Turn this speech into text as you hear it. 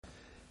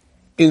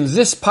In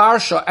this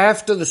parsha,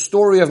 after the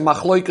story of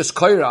Machloikas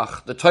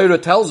Korach, the Torah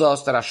tells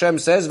us that Hashem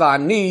says,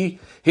 "Va'ani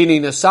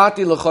hini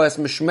nasati l'cho es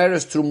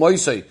mishmeres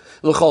trumoisei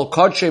l'chol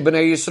kodshei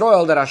b'nei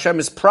Yisrael," that Hashem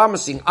is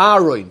promising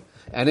Aaron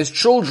and his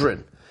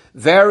children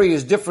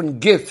various different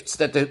gifts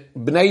that the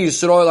b'nei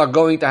Yisrael are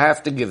going to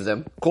have to give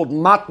them, called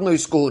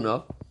matnois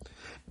kohuna.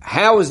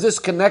 How is this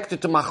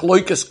connected to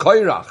Machloikas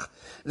Korach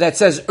that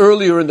says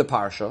earlier in the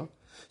parsha?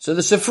 So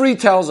the Sifri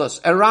tells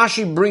us, and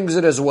Rashi brings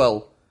it as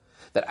well,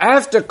 that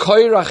after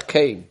Korach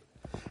came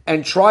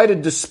and tried to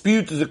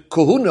dispute the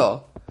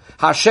kahuna,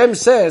 Hashem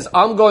says,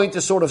 I'm going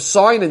to sort of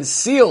sign and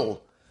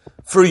seal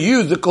for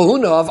you the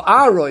kahuna of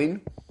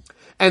Aaron,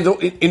 and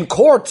in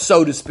court,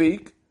 so to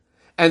speak,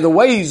 and the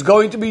way he's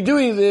going to be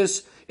doing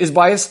this is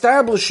by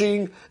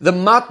establishing the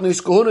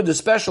matnis kahuna, the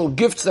special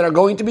gifts that are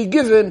going to be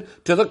given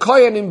to the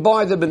Kohanim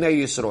by the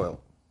Bnei Yisrael.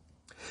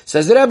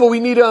 Says the Rebbe,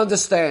 we need to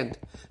understand,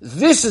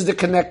 this is the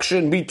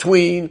connection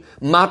between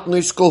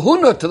matnis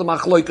kahuna to the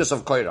machloikas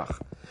of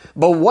Korach.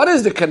 But what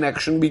is the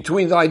connection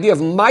between the idea of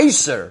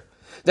meiser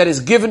that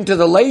is given to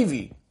the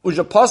Levi, which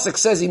the pasuk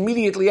says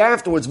immediately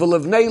afterwards,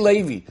 v'levnei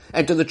Levi,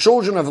 and to the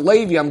children of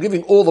Levi I'm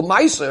giving all the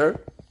meiser,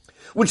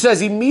 which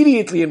says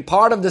immediately in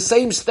part of the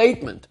same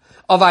statement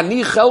of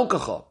ani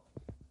chelkacha,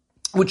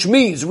 which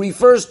means,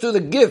 refers to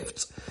the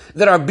gifts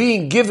that are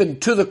being given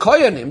to the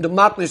Kohanim, the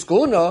matnis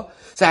kahuna.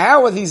 So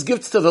how are these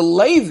gifts to the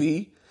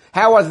Levi?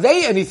 How are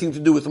they anything to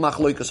do with the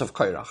machloikas of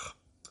Korach?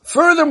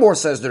 Furthermore,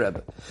 says the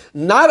Rebbe,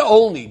 not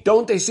only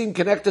don't they seem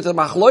connected to the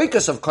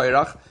machloikas of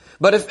Korach,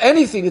 but if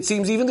anything, it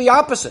seems even the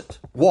opposite.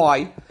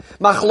 Why?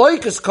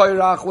 Machloikas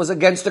Korach was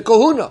against the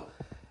kahuna.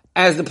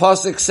 As the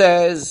pasuk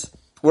says,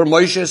 where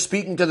Moshe is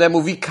speaking to them,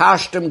 Uvi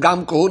kashtem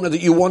gam kahuna,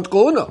 that you want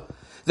kahuna.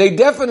 They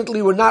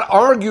definitely were not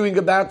arguing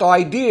about the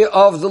idea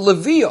of the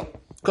Leviah,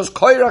 because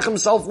Korach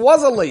himself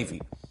was a Levi.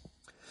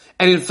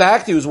 And in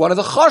fact, he was one of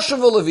the Chashav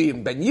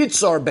Levim, Ben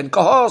Yitzhar, Ben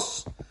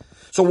Kahos.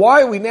 So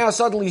why are we now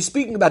suddenly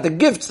speaking about the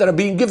gifts that are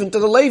being given to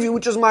the Levi,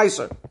 which is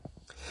Meiser?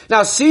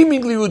 Now,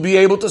 seemingly we would be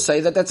able to say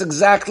that that's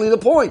exactly the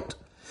point.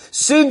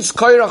 Since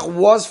Korach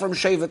was from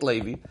Shevet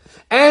Levi,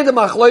 and the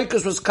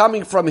Machloikas was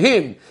coming from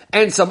him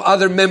and some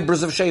other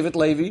members of Shevet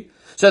Levi,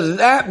 so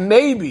that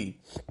maybe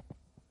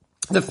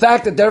the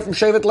fact that they're from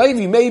Shevet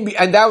Levi, maybe,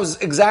 and that was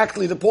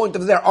exactly the point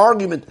of their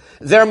argument,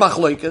 their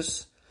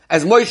Machloikas,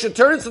 as Moshe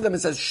turns to them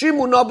and says,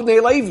 Shimu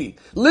nabnei Levi,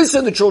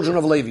 listen, the children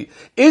of Levi.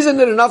 Isn't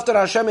it enough that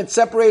Hashem had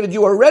separated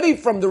you already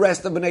from the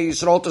rest of Bnei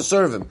Yisrael to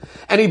serve Him?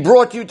 And He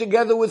brought you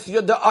together with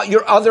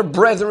your other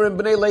brethren,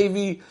 Bnei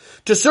Levi,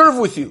 to serve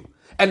with you.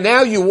 And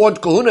now you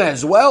want kahuna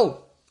as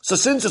well? So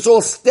since it's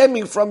all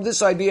stemming from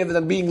this idea of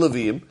them being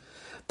Leviim,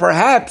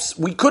 perhaps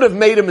we could have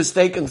made a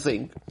mistake and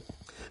think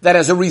that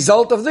as a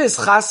result of this,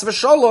 chas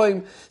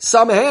v'shalom,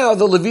 somehow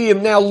the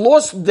Leviim now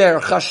lost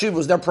their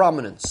chashivus, their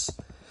prominence.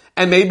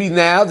 And maybe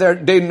now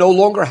they no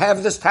longer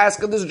have this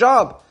task of this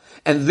job.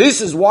 And this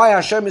is why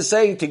Hashem is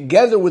saying,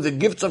 together with the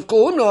gifts of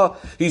Kohuna,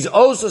 He's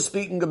also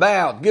speaking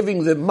about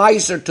giving the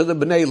Meiser to the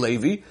Bnei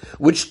Levi,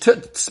 which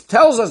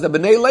tells us that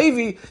Bnei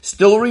Levi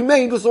still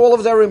remained with all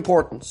of their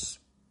importance.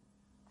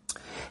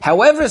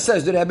 However,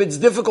 says the Rebbe, it's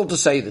difficult to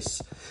say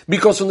this,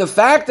 because from the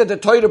fact that the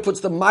Torah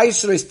puts the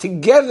Meiser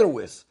together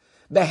with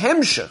the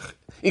Hemshech,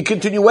 in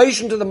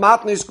continuation to the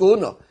Matnes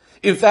Kohuna,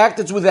 in fact,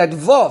 it's with that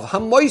Vav,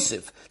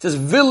 Hamoisif. It says,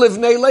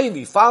 Vilivnei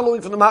Levi.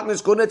 Following from the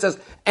Matnes Kohuna, it says,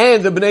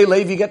 and the Bnei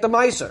Levi get the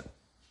Meiser.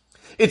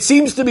 It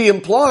seems to be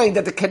implying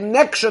that the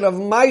connection of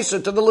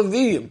Meiser to the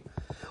Leviim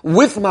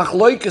with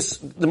Machloikas,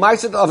 the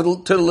Meiser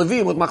to the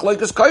Leviim with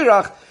Machloikas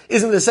Korach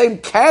is in the same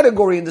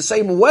category, in the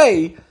same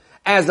way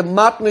as the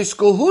Matnes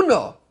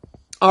Kohuna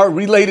are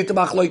related to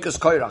Machloikas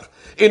Korach.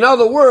 In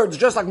other words,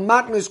 just like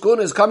Matnes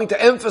Kohuna is coming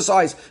to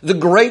emphasize the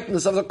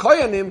greatness of the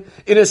Kohanim,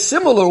 in a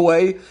similar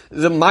way,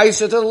 the Meiser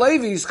to the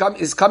Levi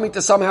is coming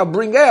to somehow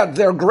bring out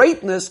their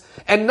greatness,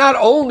 and not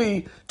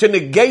only to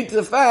negate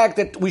the fact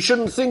that we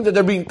shouldn't think that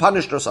they're being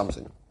punished or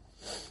something.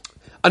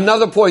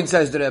 Another point,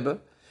 says the Rebbe,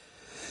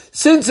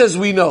 since, as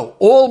we know,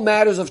 all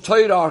matters of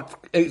Torah are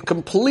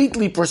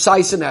completely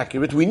precise and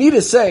accurate, we need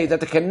to say that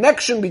the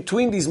connection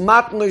between these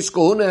Matnes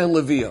Kohuna and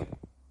Leviah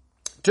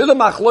to the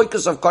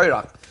Machloikas of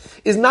Korach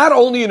is not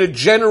only in a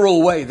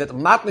general way, that the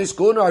Matnes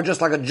Kohuna are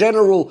just like a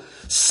general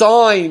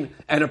sign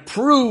and a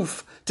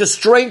proof to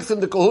strengthen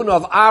the Kohuna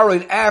of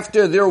Aaron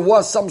after there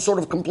was some sort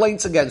of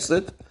complaints against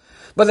it,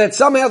 but that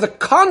somehow the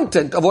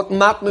content of what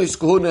Matnes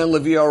Kohuna and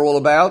Levi are all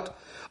about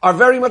are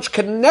very much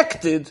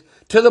connected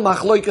to the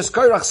Machloikas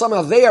Korach.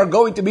 Somehow they are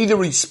going to be the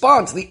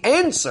response, the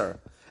answer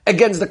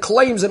against the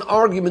claims and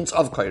arguments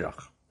of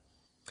Korach.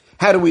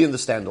 How do we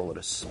understand all of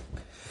this?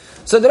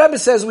 So the Rebbe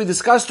says, we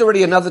discussed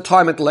already another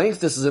time at length,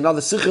 this is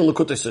another Sichel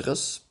Lekutei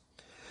Sichos,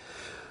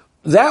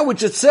 that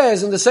which it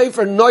says in the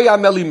Sefer Noya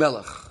Meli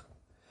Melech,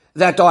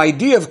 that the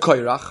idea of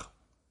Korach,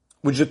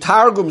 which the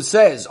Targum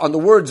says, on the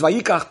words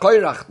Vayikach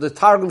Korach, the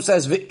Targum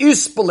says,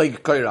 Ve'ispeleg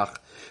Korach,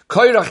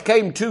 Korach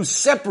came to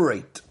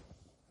separate,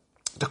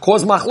 to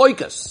cause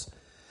machloikas.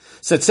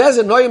 So it says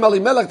in Noam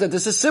Elimelech that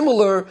this is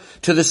similar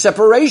to the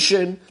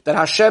separation that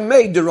Hashem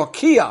made, the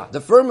Rokia,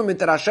 the firmament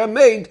that Hashem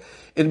made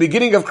in the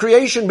beginning of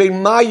creation,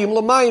 between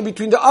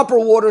the upper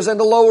waters and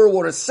the lower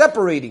waters,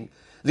 separating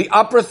the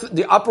upper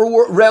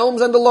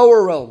realms and the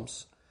lower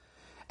realms.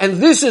 And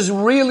this is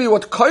really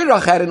what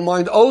Korach had in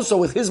mind also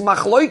with his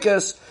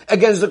machloikas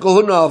against the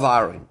Kohuna of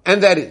Aaron.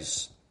 And that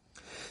is,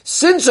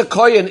 since a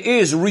Kohen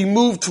is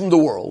removed from the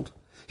world,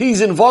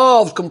 he's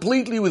involved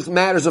completely with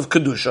matters of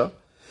Kedusha.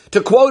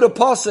 To quote a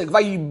pasuk,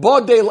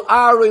 Vayibodel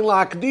Aaron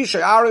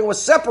la'akdisha, Aaron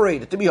was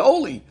separated to be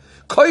holy.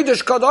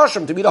 Kodesh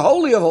Kadoshim, to be the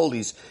holy of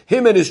holies,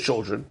 him and his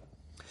children.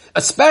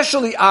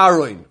 Especially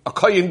Aaron, a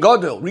Kohen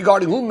Gadol,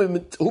 regarding whom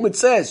it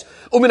says,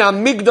 Umin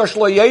HaMikdash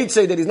lo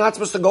yetze, that he's not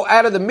supposed to go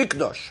out of the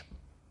Mikdash.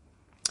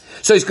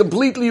 So he's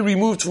completely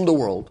removed from the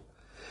world.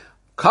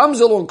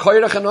 Comes along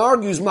Korach and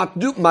argues,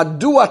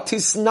 Madua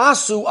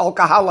tisnasu al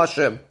kahal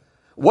Hashem.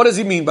 What does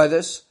he mean by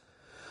this?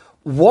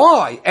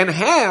 Why and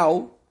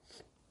how?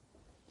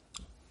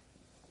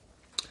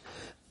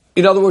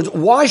 In other words,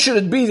 why should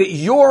it be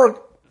that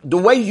the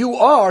way you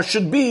are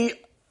should be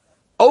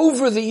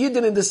over the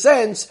Yidden in the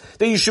sense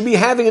that you should be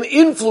having an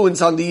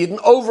influence on the Yidden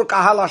over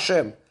kahal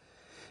Hashem?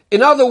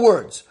 In other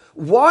words,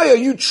 why are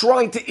you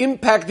trying to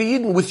impact the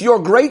Yidden with your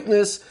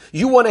greatness?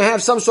 You want to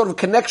have some sort of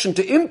connection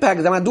to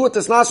impact them. I do it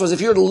this last was if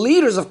you're the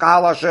leaders of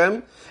Kahal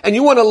Hashem and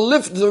you want to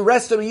lift the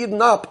rest of the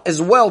Yidden up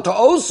as well to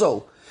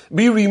also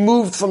be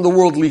removed from the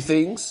worldly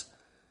things.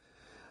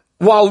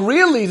 While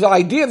really the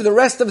idea of the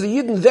rest of the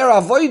Yidden, their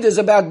avoid is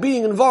about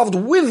being involved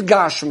with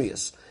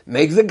Gashmias.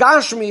 Make the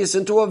Gashmias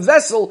into a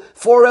vessel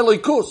for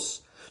Elikus.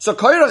 So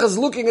Korach is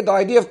looking at the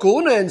idea of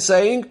Kohuna and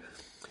saying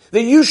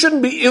that you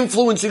shouldn't be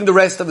influencing the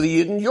rest of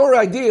the Yidden. Your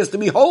idea is to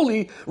be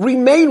holy,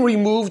 remain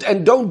removed,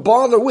 and don't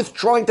bother with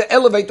trying to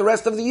elevate the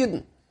rest of the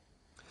Yidden.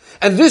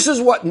 And this is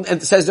what,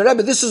 and says the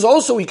Rebbe, this is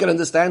also we can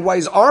understand why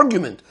his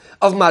argument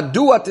of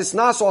Madua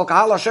Tisnasu al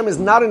Kahal Hashem is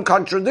not in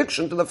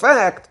contradiction to the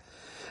fact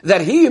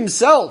that he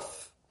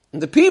himself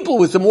and the people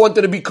with him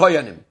wanted to be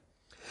Koyanim.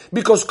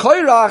 Because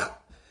Korach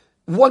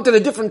wanted a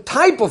different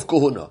type of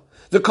Kohuna.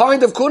 The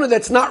kind of Kohuna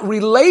that's not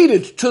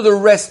related to the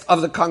rest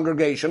of the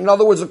congregation. In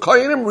other words, the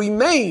Kohanim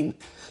remain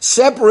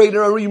separated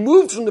or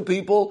removed from the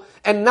people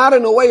and not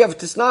in a way of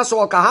Tisnasu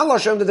al Kahal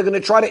Hashem that they're going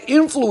to try to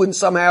influence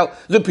somehow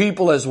the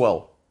people as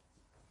well.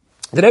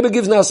 The Rebbe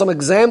gives now some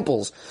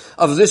examples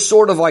of this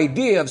sort of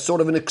idea of sort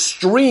of an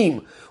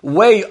extreme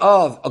way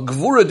of, a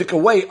gvuradik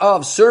way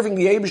of serving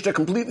the Eibishter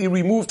completely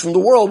removed from the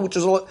world, which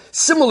is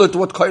similar to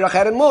what Korach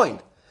had in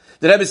mind.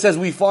 The Rebbe says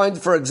we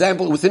find, for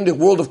example, within the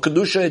world of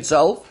Kedusha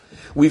itself,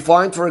 we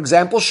find, for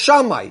example,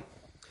 Shammai,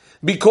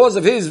 because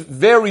of his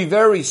very,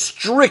 very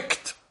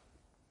strict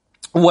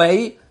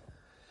way.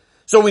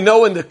 So we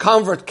know when the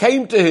convert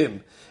came to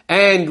him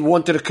and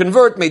wanted to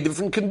convert, made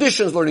different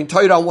conditions, learning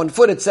Torah on one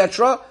foot,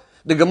 etc.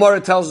 The Gemara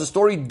tells the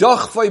story,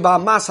 Dochfei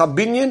ba'amas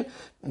habinyan,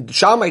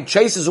 Shammai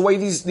chases away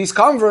these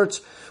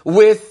converts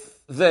with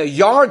the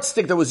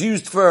yardstick that was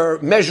used for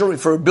measuring,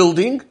 for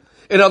building.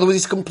 In other words,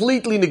 he's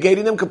completely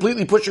negating them,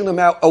 completely pushing them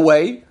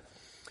away,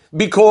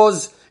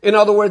 because in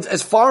other words,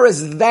 as far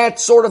as that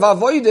sort of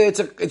avodah,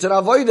 it's an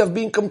avodah of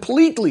being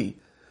completely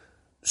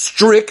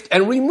strict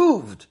and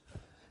removed.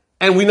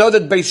 And we know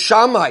that Beis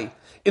Shammai,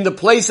 in the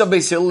place of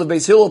Beis Hillel, the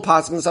Beis Hillel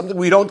passing something,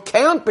 we don't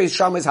count Beis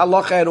Shammai's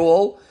halacha at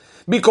all,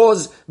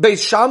 because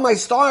Beis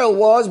Shammai's style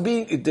was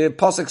being, the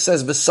pasuk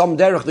says v'sam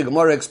derech, the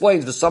Gemara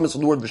explains, v'sam is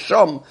from the word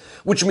v'sham,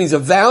 which means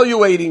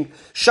evaluating.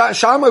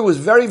 Shammai was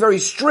very, very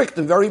strict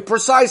and very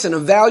precise in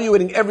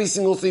evaluating every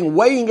single thing,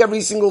 weighing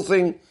every single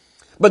thing.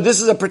 But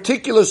this is a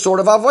particular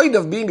sort of avodah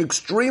of being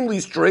extremely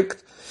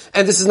strict,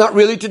 and this is not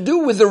really to do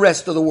with the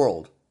rest of the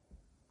world.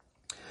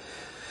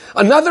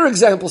 Another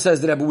example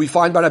says that we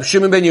find by Reb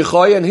Shimon ben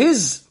Yochai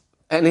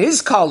and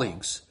his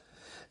colleagues,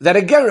 that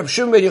again, Reb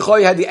Shimon ben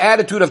Yochai had the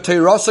attitude of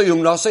Teirasa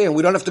Yumnase, and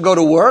we don't have to go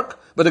to work,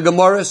 but the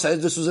Gemara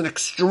says this was an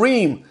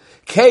extreme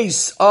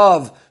case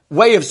of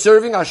way of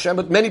serving Hashem,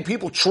 but many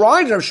people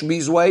tried Reb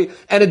Shimi's way,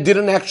 and it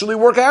didn't actually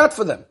work out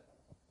for them.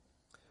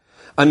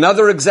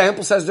 Another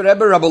example says the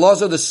Rebbe, Rabbi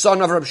Elazar, the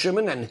son of Reb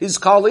Shimon, and his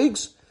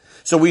colleagues.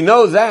 So we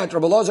know that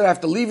Rabbi Elazar,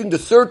 after leaving the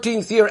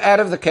 13th year out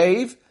of the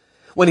cave,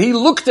 when he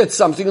looked at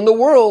something in the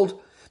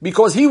world,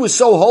 because he was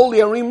so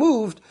holy and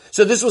removed,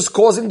 so this was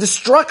causing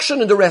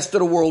destruction in the rest of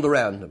the world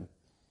around him.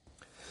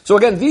 So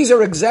again, these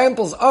are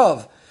examples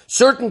of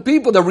certain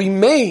people that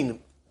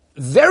remain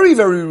very,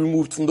 very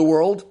removed from the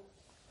world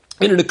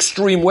in an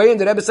extreme way, and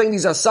the Rebbe is saying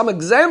these are some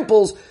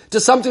examples to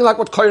something like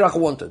what Korach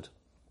wanted.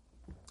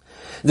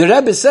 The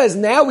Rebbe says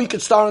now we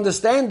could start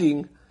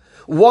understanding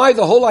why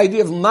the whole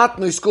idea of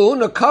Matnos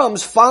Kohuna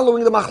comes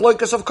following the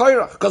Machloikas of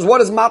Korach. Because what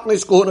is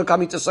Matnos Kohuna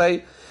coming to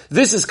say?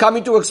 This is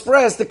coming to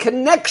express the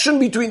connection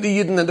between the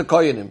Yidden and the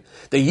Koyanim.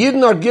 The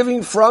Yidden are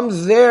giving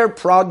from their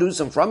produce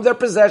and from their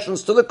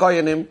possessions to the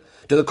Koyanim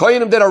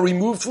that are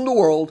removed from the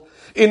world.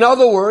 In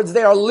other words,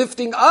 they are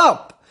lifting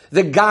up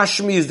the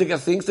Gashmias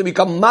things to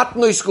become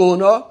Matnos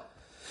Kohuna,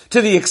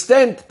 to the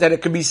extent that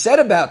it can be said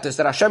about this,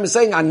 that Hashem is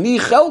saying, Ani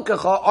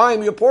chelkecha, I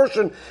am your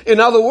portion.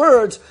 In other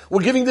words,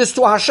 we're giving this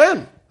to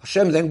Hashem.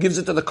 Hashem then gives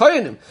it to the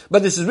Kohanim.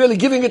 But this is really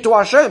giving it to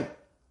Hashem.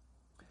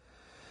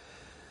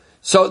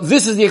 So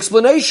this is the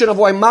explanation of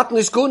why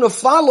Matnas Kahuna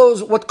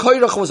follows what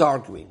Korach was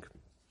arguing.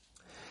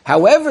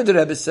 However, the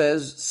Rebbe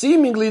says,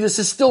 seemingly this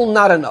is still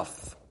not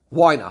enough.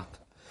 Why not?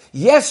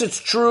 Yes, it's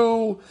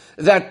true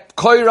that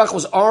Korach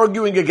was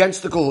arguing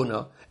against the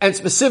Kahuna, and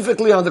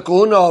specifically on the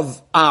Kahuna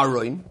of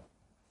Aaron.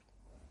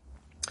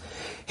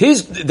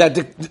 His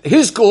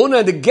Kahuna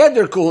and the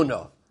Geder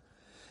Kahuna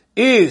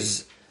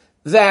is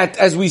that,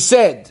 as we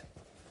said,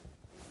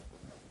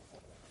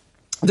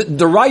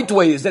 the right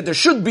way is that there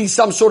should be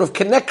some sort of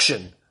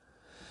connection,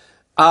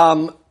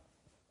 but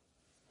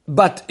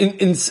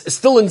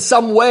still in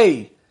some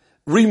way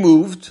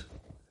removed,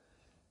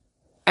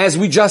 as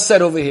we just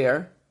said over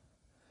here.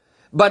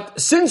 But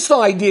since the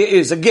idea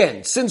is,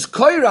 again, since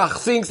Korach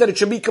thinks that it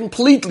should be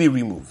completely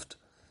removed,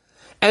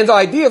 and the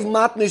idea of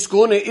Matnas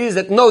Kahuna is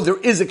that no, there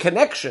is a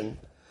connection,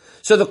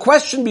 so the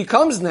question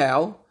becomes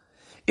now,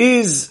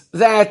 is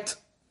that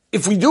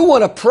if we do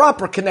want a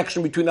proper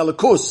connection between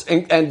Elikus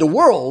and the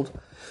world,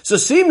 so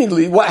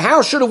seemingly,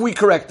 how should have we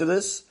corrected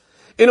this?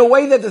 In a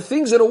way that the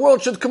things of the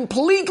world should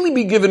completely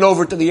be given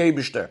over to the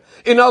Eibishter.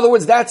 In other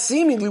words, that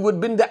seemingly would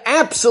have been the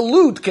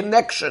absolute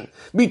connection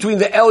between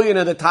the Elyon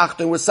and the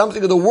Tachton, where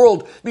something of the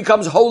world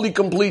becomes holy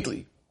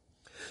completely.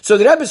 So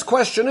the Rebbe's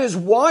question is,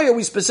 why are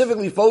we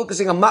specifically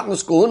focusing on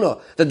Matnas Kahuna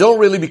that don't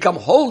really become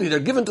holy? They're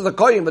given to the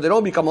Kohen, but they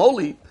don't become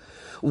holy.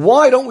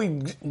 Why don't we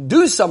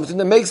do something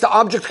that makes the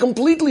object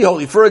completely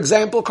holy? For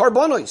example,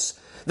 karbonos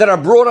that are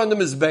brought on the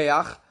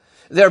Mizbeach,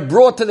 they're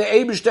brought to the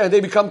Eibishter and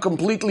they become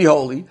completely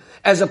holy,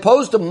 as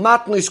opposed to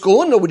Matnas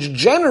Kahuna, which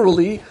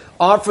generally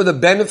are for the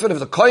benefit of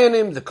the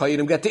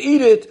Kohanim get to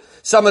eat it,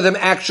 some of them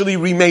actually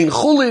remain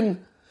chulin.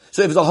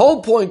 So if the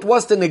whole point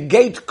was to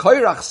negate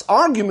Korach's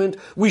argument,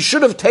 we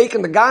should have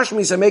taken the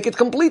Gashmis and make it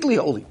completely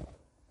holy.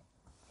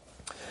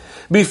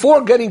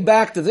 Before getting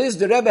back to this,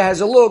 the Rebbe has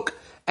a look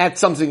at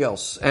something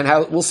else, and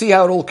we'll see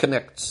how it all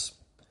connects.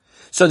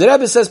 So the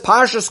Rebbe says,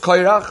 Parshas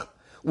Korach,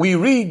 we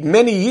read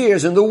many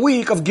years in the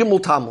week of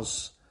Gimel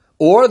Tammuz,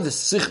 or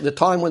the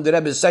time when the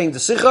Rebbe is saying the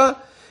Sikha,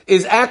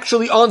 is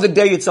actually on the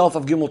day itself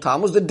of Gimel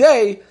Tammuz, the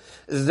day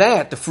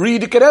that the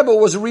Frierdiker Rebbe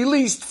was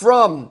released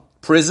from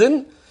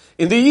prison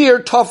in the year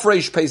Tov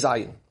Reish Pei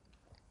Zayin.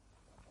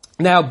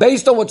 Now,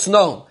 based on what's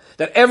known,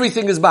 that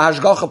everything is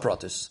Bahashgacha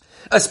Pratis,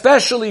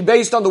 especially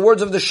based on the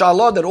words of the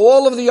Shalah, that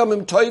all of the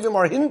Yomim Tovim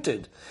are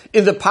hinted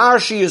in the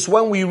Parshiyos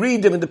when we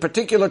read them in the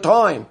particular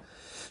time.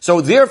 So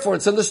therefore,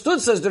 it's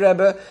understood, says the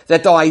Rebbe,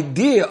 that the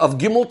idea of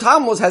Gimel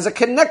Tammuz has a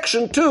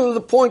connection to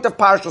the point of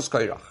Parshas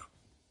Korach.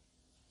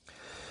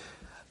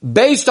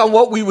 Based on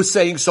what we were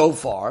saying so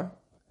far,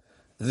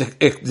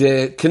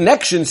 the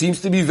connection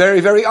seems to be very,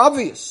 very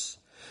obvious.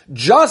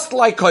 Just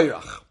like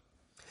Korach.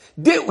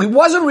 He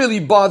wasn't really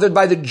bothered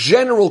by the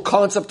general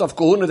concept of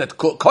Kahuna, that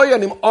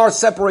Kohanim are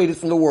separated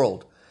from the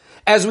world.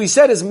 As we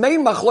said, his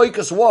main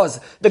machloikus was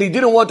that he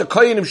didn't want the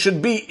Kohanim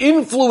should be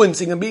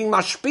influencing and being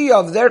mashpia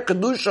of their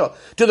kedusha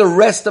to the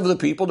rest of the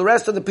people. The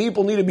rest of the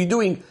people need to be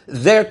doing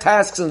their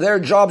tasks and their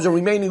jobs and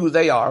remaining who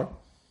they are.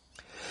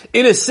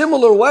 In a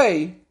similar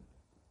way,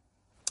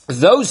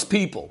 those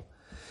people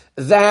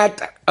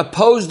that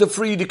opposed the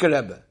Frierdiker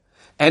Rebbe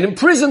and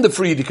imprisoned the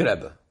Frierdiker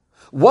Rebbe,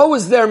 what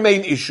was their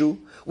main issue?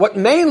 What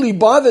mainly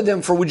bothered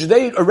them, for which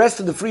they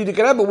arrested the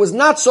Frierdiker Rebbe, was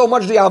not so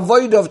much the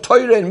avodah of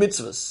Torah and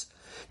mitzvahs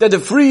that the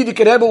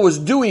Frierdiker Rebbe was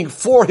doing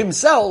for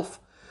himself,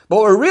 but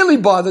what really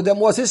bothered them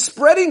was his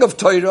spreading of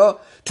Torah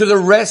to the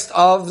rest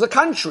of the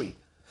country,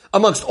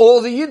 amongst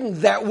all the Yidden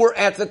that were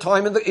at the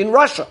time in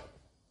Russia.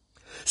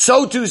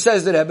 So too,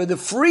 says the Rebbe, the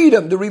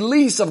freedom, the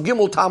release of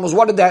Gimel Tammuz,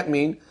 what did that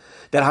mean?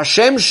 That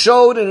Hashem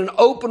showed in an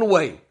open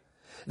way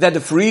that the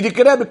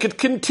Frierdiker Rebbe could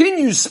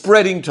continue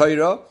spreading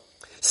Torah,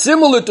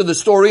 similar to the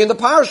story in the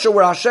Parsha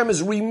where Hashem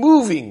is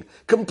removing,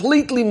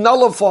 completely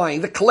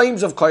nullifying the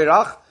claims of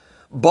Korach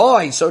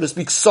by, so to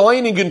speak,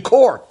 signing in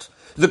court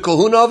the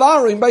Kahuna of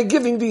Aaron by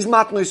giving these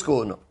Matnos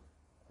Kahuna.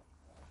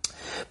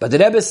 But the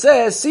Rebbe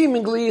says,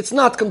 seemingly, it's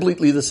not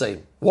completely the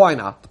same. Why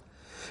not?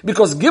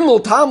 Because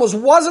Gimel Tammuz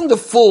wasn't the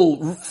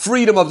full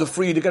freedom of the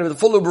Frierdiker Rebbe, the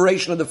full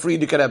liberation of the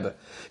Frierdiker Rebbe.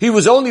 He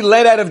was only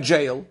let out of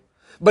jail,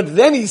 but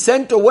then he's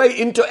sent away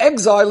into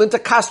exile, into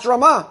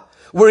Kastrama,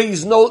 where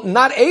he's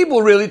not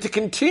able really to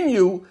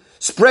continue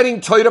spreading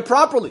Torah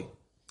properly.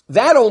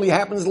 That only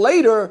happens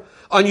later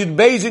on Yud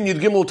Beis and Yud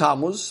Gimel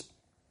Tammuz,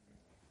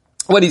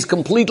 when he's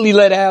completely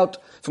let out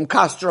from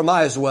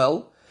Kastrama as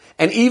well.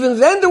 And even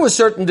then there were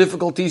certain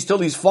difficulties till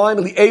he's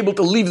finally able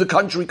to leave the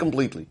country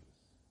completely.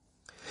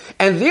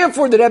 And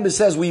therefore the Rebbe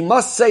says we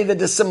must say that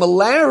the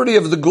similarity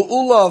of the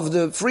Geula of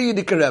the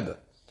Frierdiker Rebbe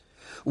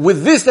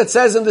with this that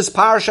says in this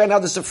parasha, and how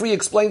the Sifri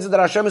explains it, that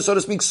Hashem is, so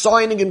to speak,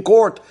 signing in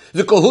court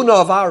the Kahuna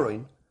of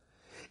Aaron,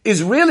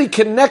 is really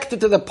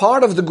connected to the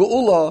part of the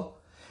Geula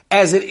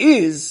as it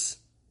is,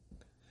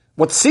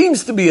 what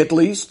seems to be at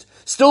least,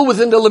 still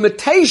within the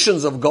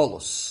limitations of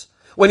Golus.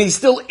 When he's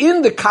still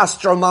in the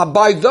Kastrama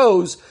by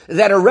those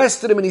that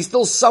arrested him, and he's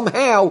still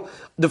somehow,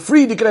 the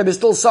Frierdiker Rebbe is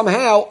still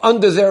somehow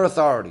under their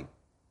authority.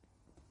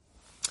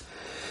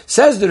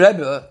 Says the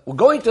Rebbe, we're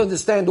going to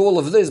understand all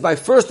of this by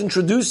first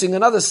introducing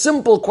another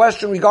simple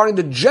question regarding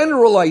the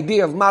general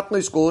idea of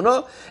matnos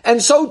kohuna,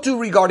 and so too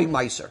regarding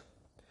Meiser.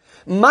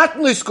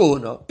 Matnos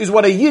kohuna is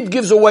what a Yid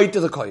gives away to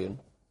the Kohen.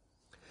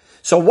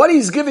 So what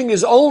he's giving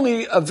is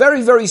only a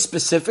very, very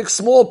specific,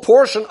 small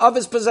portion of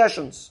his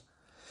possessions.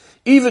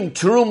 Even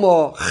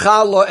Truma,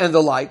 Chala, and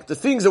the like, the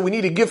things that we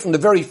need to give from the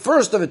very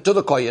first of it to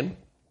the Kohen.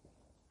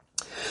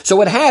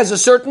 So it has a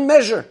certain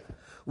measure.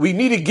 We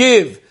need to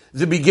give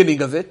the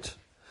beginning of it,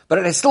 but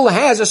it still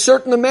has a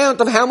certain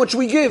amount of how much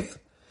we give.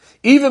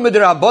 Even with the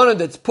Rabbanan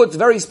that puts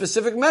very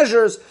specific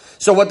measures,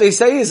 so what they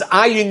say is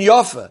ayin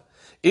yafa.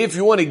 If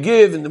you want to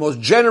give in the most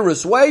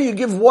generous way, you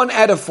give 1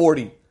 out of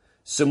 40.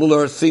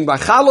 Similar thing by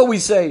Chala we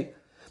say.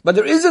 But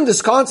there isn't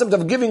this concept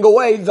of giving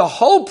away the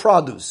whole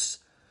produce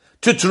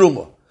to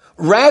Truma.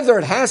 Rather,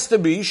 it has to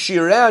be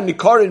Shirah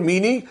Nikarin,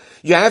 meaning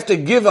you have to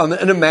give an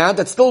amount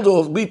that still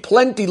will be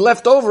plenty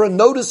left over, a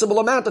noticeable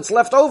amount that's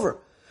left over.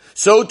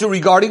 So to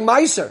regarding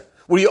Meiser,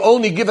 where you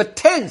only give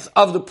 1/10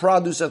 of the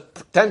produce,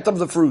 1/10 of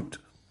the fruit.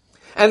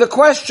 And the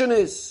question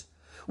is,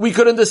 we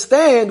could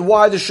understand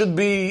why there should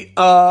be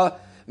a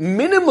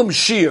minimum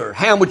shear,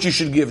 how much you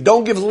should give.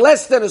 Don't give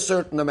less than a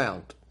certain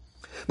amount.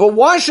 But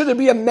why should it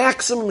be a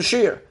maximum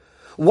shear?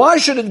 Why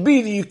should it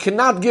be that you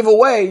cannot give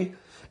away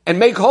and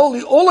make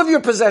holy all of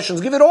your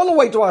possessions? Give it all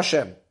away to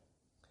Hashem.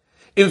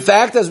 In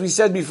fact, as we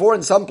said before,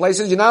 in some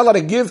places, you're not allowed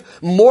to give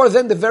more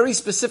than the very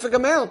specific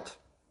amount.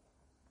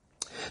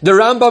 The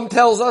Rambam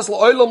tells us,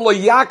 "L'olam lo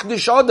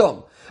yakdish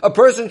adam." A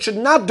person should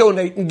not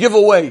donate and give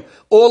away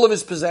all of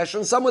his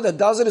possessions. Someone that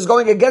does it is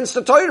going against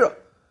the Torah.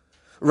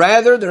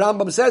 Rather, the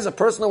Rambam says a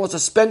person that wants to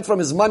spend from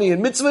his money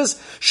in mitzvahs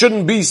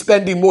shouldn't be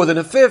spending more than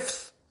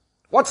 1/5.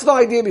 What's the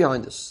idea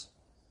behind this?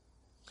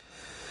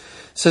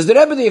 Says the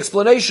Rebbe, the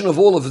explanation of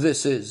all of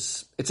this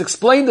is, it's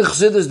explained in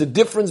Chassidus the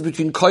difference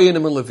between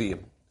Koyanim and Leviim.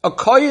 A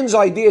Koyan's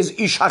idea is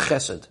Ish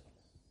HaChesed.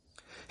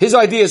 His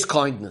idea is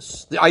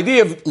kindness. The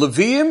idea of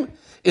Leviim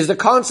is the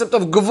concept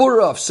of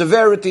Gevurah, of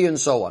severity and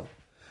so on.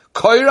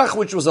 Korach,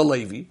 which was a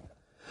Levi,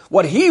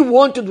 what he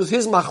wanted with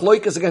his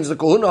machloikas against the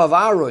Kohuna of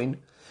Aaron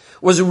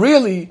was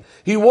really,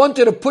 he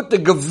wanted to put the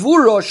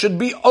Gevurah should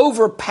be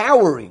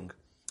overpowering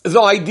the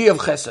idea of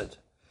Chesed.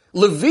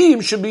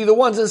 Leviim should be the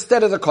ones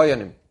instead of the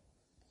Koyanim.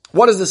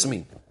 What does this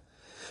mean?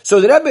 So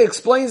the Rebbe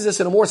explains this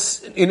in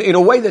a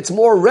way that's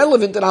more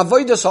relevant than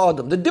Avodas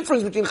Adam. The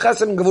difference between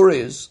Chesed and Gevurah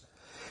is,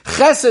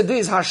 Chesed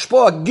is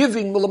hashpah,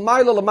 giving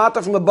l'mayla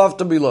l'mata, from above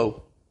to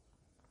below.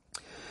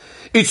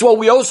 It's what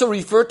we also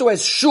refer to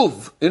as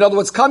shuv. In other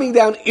words, coming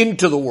down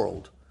into the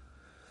world.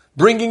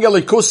 Bringing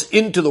elikus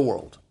into the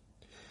world.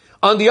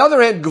 On the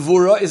other hand,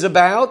 Gevurah is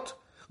about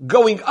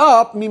going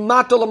up,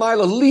 mimata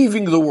l'mayla,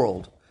 leaving the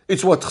world.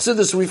 It's what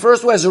Chassidus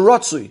refers to as a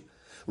rotzui,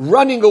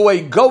 running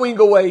away, going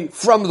away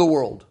from the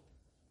world.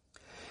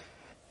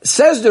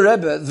 Says the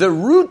Rebbe, the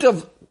root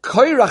of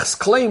Korach's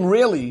claim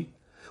really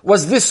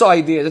was this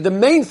idea, that the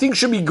main thing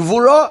should be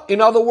Gevurah,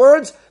 in other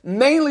words,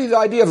 mainly the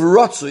idea of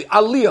rotzui,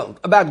 aliyah,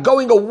 about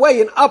going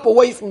away and up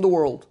away from the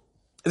world.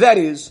 That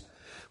is,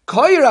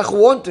 Korach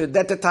wanted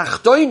that the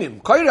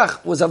Tachtoinim,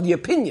 Korach was of the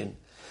opinion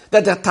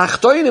that the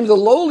Tachtoinim, the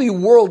lowly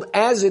world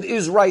as it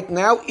is right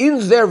now,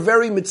 in their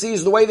very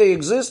mitzias, the way they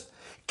exist,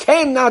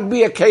 cannot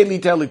be a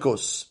keli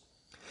telikus.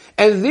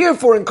 And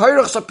therefore, in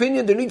Korach's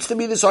opinion, there needs to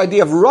be this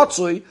idea of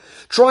rotzui,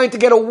 trying to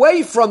get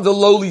away from the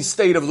lowly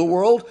state of the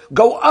world,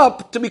 go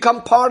up to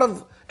become part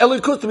of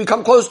elikus, to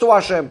become close to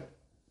Hashem.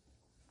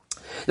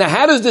 Now,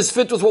 how does this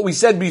fit with what we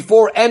said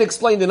before and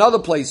explained in other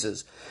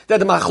places?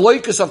 That the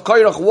machloikus of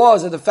Korach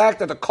was, and the fact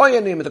that the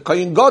Koyanim and the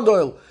Koyin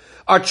Gadol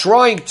are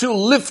trying to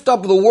lift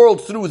up the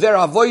world through their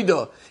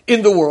avodah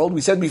in the world.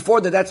 We said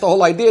before that that's the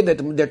whole idea,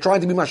 that they're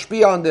trying to be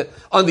mashpia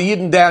on the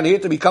Yidden down here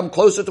to become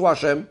closer to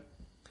Hashem.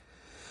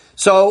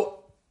 So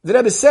the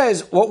Rebbe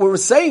says what we were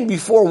saying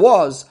before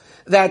was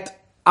that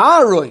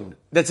Aaron,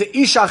 that's the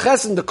Isha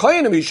Chesed, the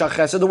Koyanim Isha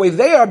Chesed, the way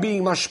they are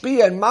being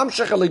mashpia and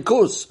mamshech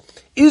elikus,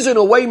 is in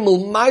a way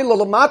mulmayla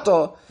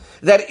lamata,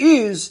 that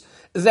is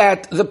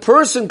that the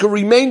person can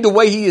remain the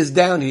way he is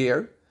down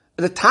here,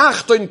 the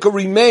tachton can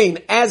remain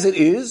as it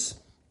is,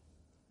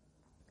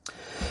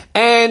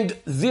 and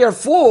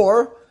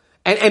therefore,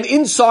 and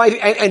inside,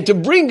 and to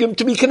bring him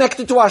to be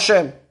connected to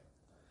Hashem.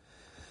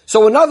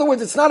 So in other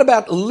words, it's not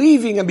about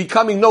leaving and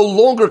becoming no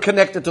longer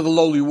connected to the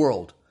lowly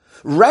world.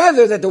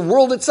 Rather, that the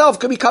world itself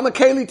can become a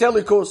keli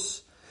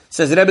telikus.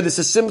 Says the Rebbe, this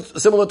is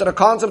similar to the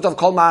concept of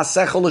kol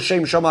ma'asechel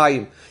l'shem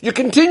shamayim. You're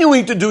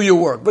continuing to do your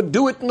work, but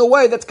do it in a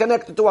way that's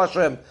connected to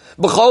Hashem.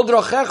 B'chol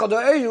drachecha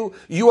da'eyu,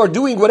 you are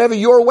doing whatever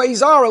your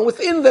ways are, and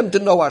within them to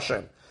know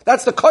Hashem.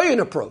 That's the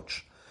Kohen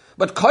approach.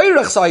 But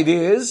Korach's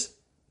idea is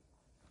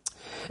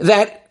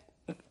that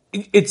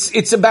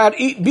it's about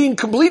being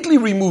completely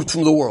removed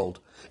from the world.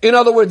 In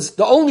other words,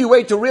 the only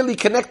way to really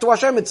connect to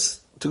Hashem,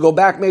 it's to go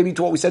back maybe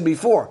to what we said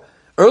before.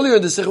 Earlier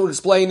in the Sikh, we were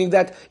explaining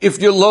that if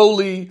you're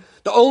lowly,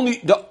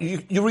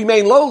 you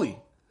remain lowly.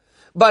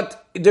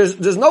 But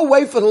there's no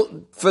way for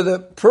the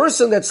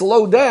person that's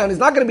low down, he's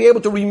not going to be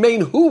able to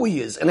remain who he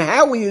is and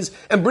how he is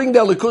and bring the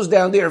likus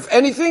down there. If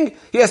anything,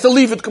 he has to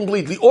leave it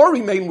completely or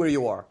remain where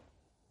you are.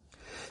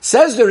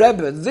 Says the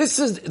Rebbe, this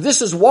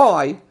is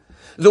why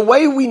the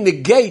way we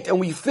negate and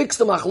we fix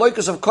the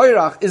machloikus of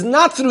Korach is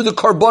not through the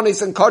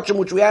karbonis and karchim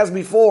which we asked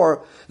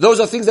before. Those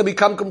are things that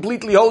become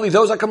completely holy.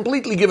 Those are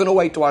completely given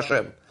away to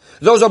Hashem.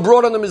 Those are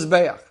brought on the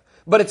Mizbeach.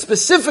 But it's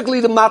specifically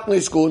the matnei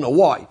skuna.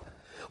 Why?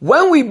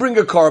 When we bring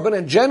a carbon,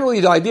 and generally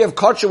the idea of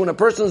karchim when a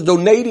person is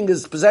donating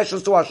his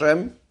possessions to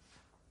Hashem,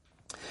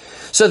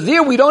 so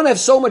there we don't have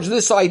so much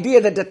this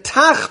idea that the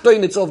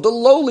tachtoin itself, the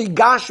lowly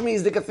gashmi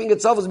is the thing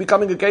itself is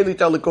becoming a keli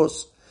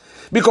telikus.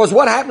 Because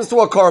what happens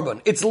to a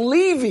carbon? It's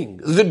leaving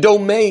the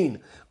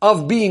domain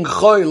of being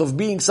choil, of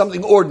being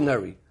something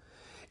ordinary.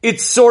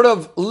 It's sort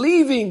of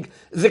leaving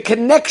the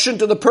connection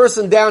to the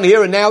person down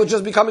here, and now it's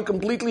just becoming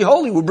completely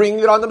holy. We're bringing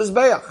it on the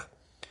Mizbeach.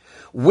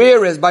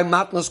 Whereas by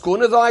Matnas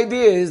Kuna, the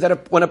idea is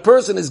that when a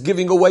person is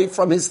giving away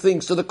from his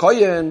things to the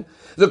Kohen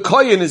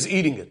is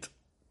eating it.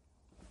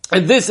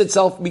 And this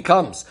itself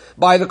becomes,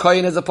 by the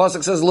Kohen, as the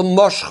Pasuk says,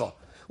 L'moshcha,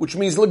 which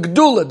means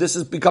L'gdula. This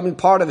is becoming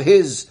part of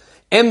his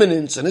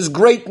eminence and his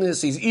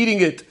greatness. He's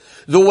eating it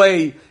the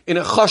way, in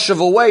a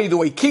chashav way, the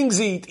way kings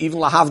eat, even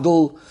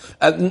Lahavdul,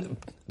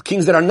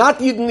 kings that are not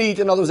Yidden eat.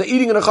 In other words, they're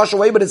eating in a chashav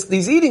way, but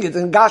he's eating it,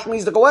 and Gashmi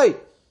is the way.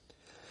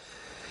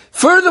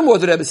 Furthermore,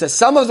 the Rebbe says,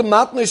 some of the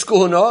Matnei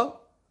Kuhuna,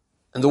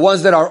 and the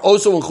ones that are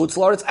also in Chutz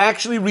La'aretz,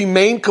 actually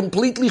remain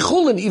completely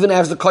chulin, even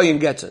as the Kohen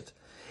gets it.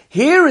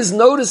 Here is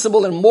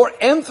noticeable and more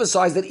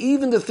emphasized that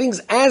even the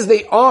things as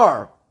they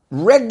are,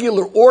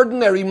 regular,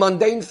 ordinary,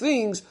 mundane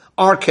things,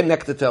 are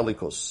connected to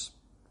Elikus.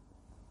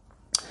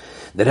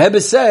 The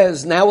Rebbe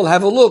says, now we'll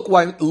have a look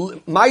why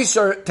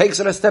Meiser takes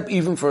it a step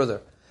even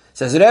further.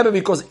 Says the Rebbe,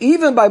 because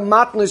even by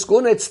Matnei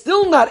Kuhuna, it's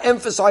still not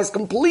emphasized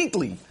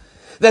completely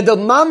that the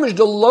mamish,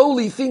 the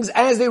lowly things,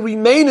 as they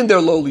remain in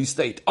their lowly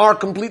state, are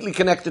completely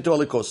connected to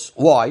Elikus.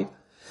 Why?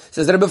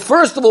 Says that, but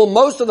first of all,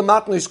 most of the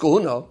Matnei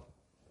Kuhuna,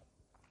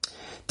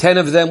 10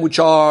 of them which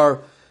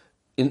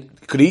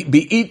could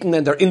be eaten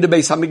and they're in the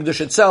Beis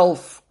Hamikdash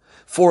itself,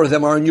 4 of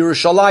them are in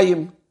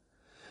Yerushalayim.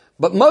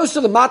 But most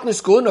of the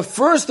Matnei Kuhuna,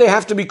 first they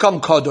have to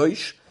become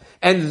Kadosh,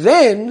 and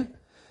then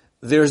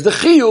there's the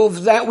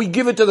Chiyuv that we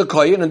give it to the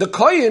Kohen, and the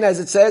Kohen, as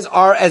it says,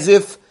 are as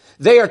if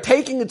they are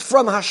taking it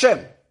from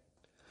Hashem.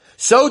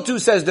 So too,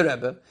 says the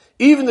Rebbe,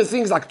 even the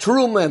things like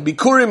Truma and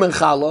Bikurim and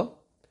Chala,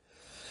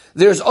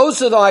 there's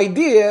also the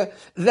idea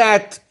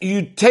that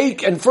you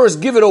take and first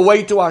give it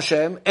away to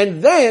Hashem,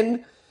 and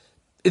then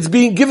it's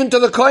being given to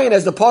the Kohen,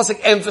 as the Pasuk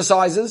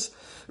emphasizes,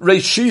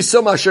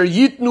 Reishisam asher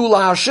yitnu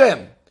la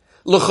Hashem.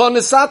 L'chon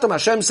esatam,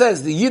 Hashem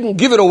says, the Yidden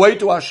give it away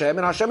to Hashem,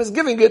 and Hashem is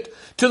giving it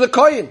to the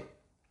Kohen.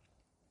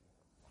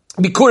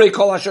 Bikurei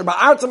kol asher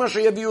ba'artzam asher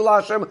yaviu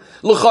la'Hashem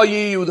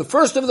l'chayiyu. The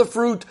first of the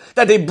fruit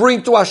that they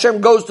bring to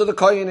Hashem goes to the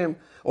Kohanim.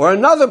 Or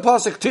another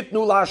pasuk,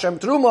 titnu la'Hashem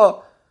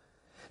truma.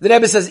 The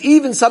Rebbe says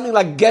even something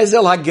like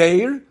gezel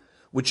hageir,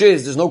 which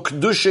is, there's no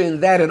kedusha in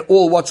that at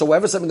all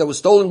whatsoever, something that was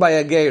stolen by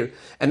a geir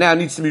and now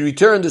needs to be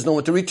returned, there's no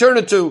one to return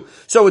it to,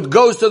 so it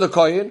goes to the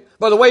Kohen.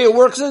 But the way it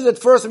works is that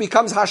first it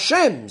becomes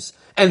Hashem's,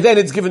 and then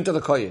it's given to the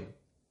Kohen.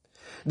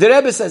 The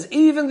Rebbe says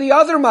even the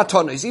other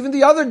matonis, even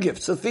the other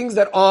gifts, the things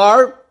that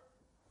are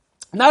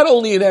not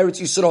only in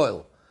Eretz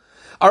Yisrael,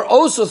 are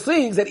also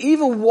things that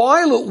even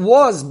while it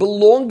was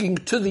belonging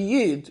to the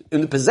Yid,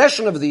 in the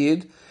possession of the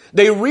Yid,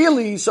 they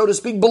really, so to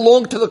speak,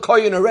 belong to the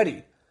Kohen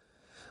already.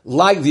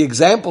 Like the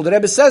example that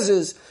Rebbe says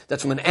is,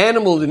 that from an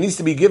animal that needs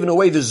to be given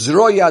away, the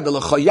zroya, the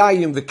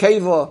lechayayim, the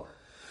keva,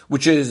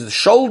 which is the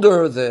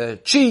shoulder, the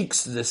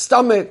cheeks, the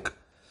stomach.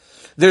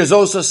 There's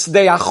also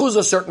sdei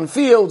achuzah, certain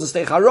fields,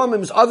 sdei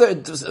haromim,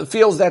 other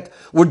fields that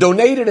were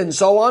donated and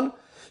so on.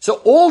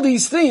 So all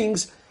these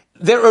things,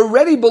 they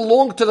already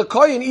belong to the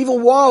Kohen,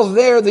 even while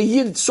there the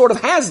Yid sort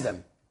of has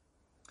them.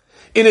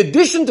 In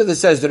addition to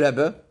this, says the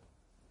Rebbe,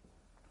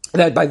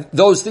 that by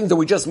those things that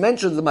we just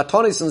mentioned, the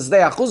matonis and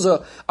zdei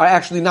achuzah are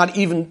actually not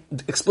even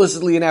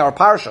explicitly in our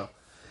parsha.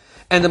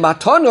 And the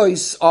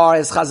matonis are,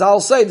 as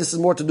Chazal say, this is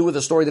more to do with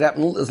the story that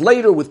happened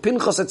later with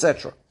Pinchas,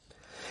 etc.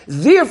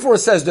 Therefore,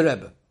 says the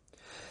Rebbe,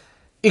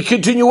 in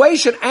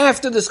continuation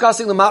after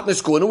discussing the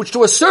Matnei Kuhuna, which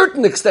to a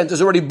certain extent is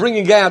already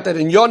bringing out that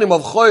in Yonim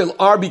of Choil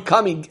are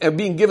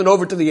being given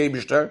over to the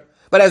Eibishter,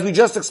 but as we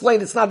just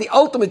explained, it's not the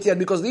ultimate yet,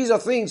 because these are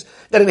things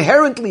that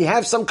inherently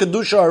have some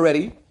Kedusha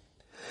already.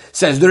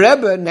 Says the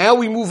Rebbe, now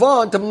we move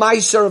on to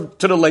Meiser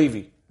to the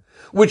Levi,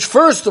 which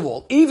first of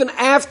all, even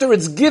after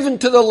it's given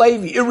to the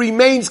Levi, it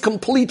remains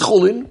complete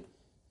Chulin,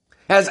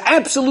 has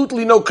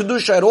absolutely no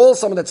Kedusha at all.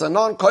 Someone that's a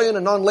non-Kohen, a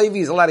non-Levi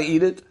is allowed to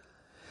eat it.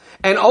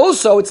 And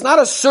also, it's not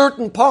a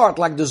certain part,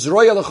 like the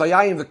Zroya, the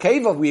Chayayim, the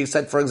Keva, we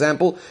said, for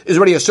example, is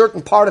already a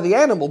certain part of the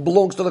animal,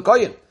 belongs to the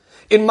Kohen.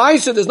 In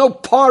Meiser, there's no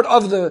part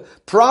of the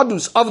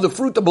produce of the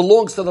fruit that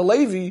belongs to the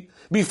Levi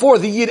before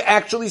the Yid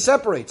actually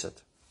separates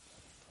it.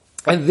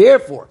 And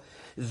therefore,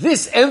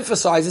 this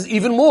emphasizes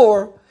even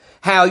more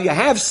how you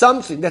have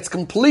something that's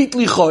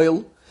completely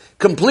choil,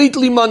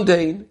 completely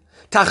mundane,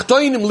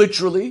 tachtoinim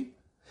literally,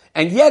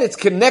 and yet it's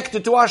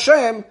connected to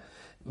Hashem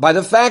by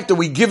the fact that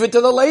we give it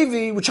to the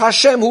Levi, which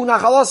Hashem, hu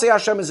nachalase,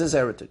 Hashem is his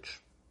heritage.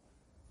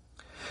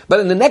 But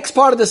in the next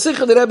part of the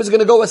Sikha, the Rebbe is going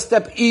to go a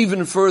step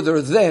even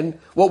further than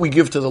what we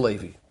give to the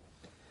Levi.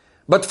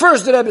 But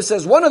first, the Rebbe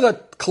says, one of the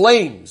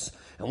claims,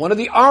 and one of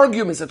the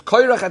arguments that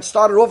Korach had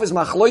started off his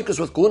machloikus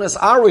with Kunas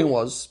Arin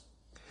was,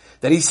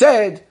 that he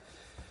said,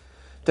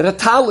 that a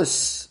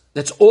talis,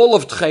 that's all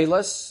of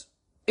tchelas,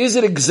 is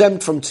it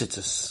exempt from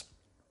tzitzis?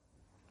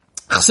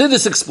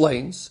 Chassidus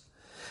explains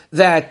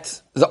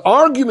that the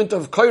argument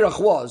of Korach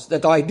was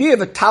that the idea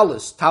of a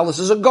talis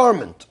is a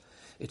garment.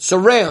 It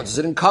surrounds,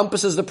 it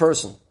encompasses the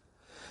person.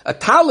 A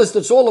talis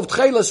that's all of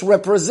tchelas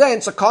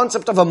represents a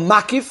concept of a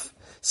makif,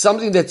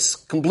 something that's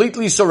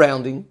completely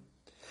surrounding.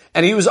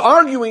 And he was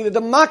arguing that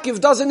the makif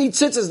doesn't need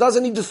tzitzis,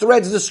 doesn't need the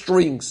threads, the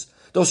strings,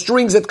 those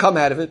strings that come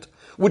out of it,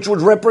 which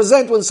would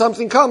represent when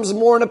something comes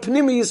more in a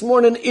pnimius, more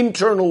in an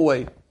internal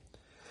way.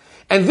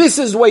 And this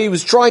is the way he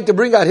was trying to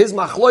bring out his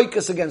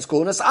machloikas against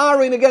Kunas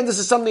Arin. Again, this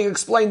is something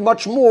explained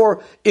much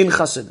more in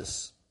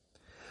Chassidus.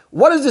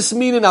 What does this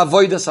mean in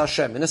Avodas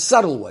Hashem? In a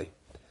subtle way,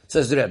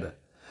 says the Rebbe.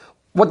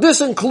 What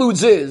this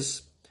includes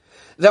is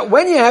that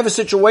when you have a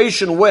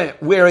situation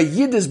where a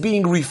yid is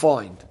being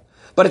refined,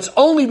 but it's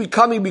only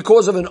becoming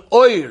because of an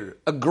oir,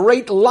 a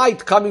great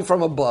light coming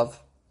from above,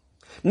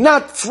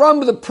 not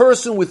from the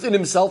person within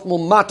himself,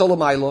 mumato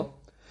l'maylo.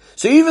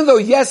 So even though,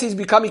 yes, he's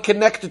becoming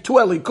connected to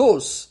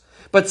Elikus,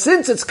 but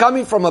since it's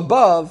coming from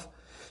above,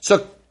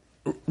 so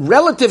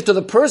relative to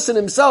the person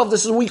himself,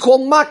 this is what we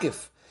call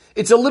makif.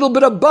 It's a little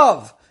bit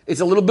above.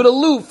 It's a little bit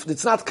aloof.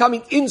 It's not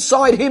coming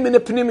inside him in a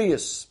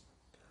pnimius.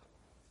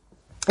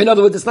 In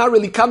other words, it's not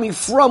really coming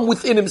from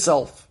within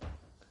himself.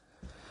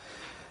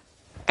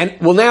 And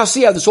we'll now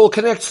see how this all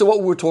connects to what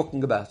we were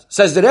talking about.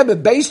 Says the Rebbe,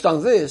 based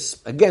on this,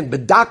 again,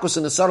 bedakos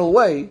in a subtle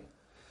way,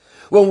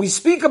 when we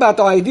speak about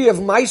the idea of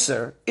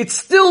Meiser, it's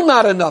still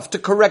not enough to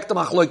correct the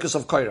machloikus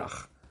of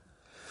Korach.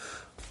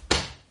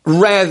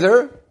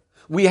 Rather,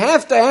 we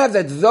have to have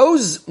that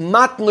those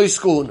matnoi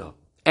skuna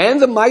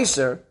and the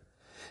Meiser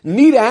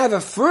need to have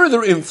a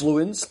further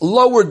influence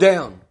lower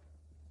down.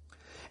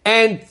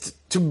 And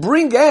to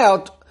bring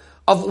out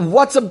of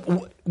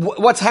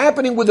what's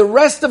happening with the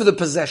rest of the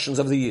possessions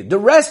of the Yid, the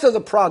rest of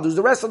the produce,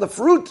 the rest of the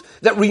fruit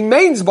that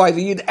remains by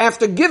the Yid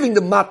after giving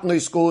the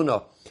matnoi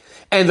skuna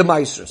and the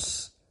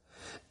Meisers.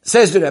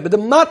 Says the Rebbe, the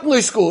matnoi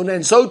skuna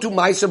and so too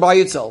Meiser by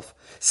itself,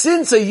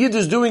 since a Yid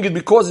is doing it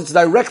because it's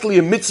directly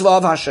a mitzvah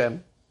of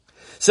Hashem,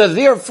 so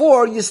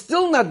therefore you're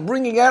still not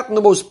bringing out in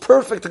the most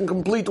perfect and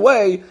complete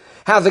way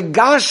how the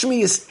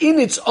Gashmi is in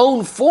its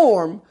own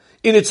form,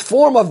 in its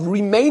form of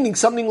remaining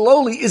something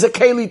lowly, is a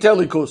Keli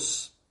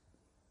Telikus.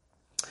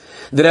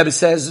 The Rebbe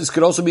says this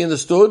could also be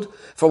understood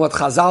from what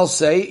Chazal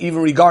say,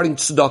 even regarding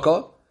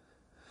tzedakah,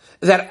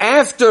 that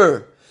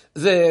after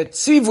the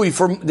tzivui,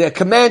 for the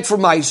command for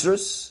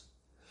Meisrus,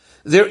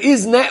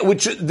 there's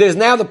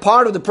now the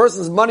part of the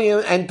person's money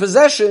and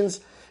possessions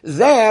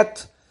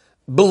that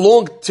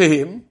belong to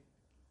him.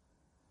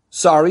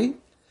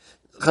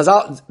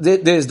 Chazal,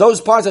 there's those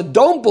parts that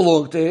don't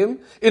belong to him.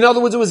 In other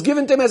words, it was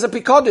given to him as a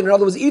pikadon. In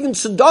other words, even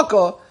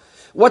tzedakah,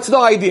 what's the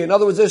idea? In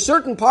other words, there's a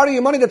certain part of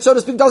your money that, so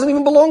to speak, doesn't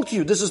even belong to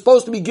you. This is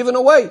supposed to be given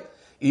away,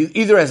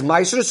 either as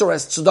maisrus or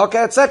as tzedakah,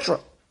 etc.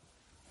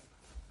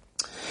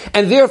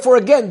 And therefore,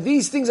 again,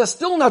 these things are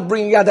still not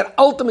bringing out that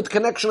ultimate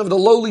connection of the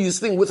lowliest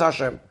thing with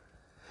Hashem.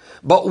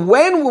 But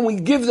when we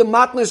give the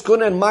matnas,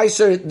 kuna, and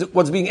meiser,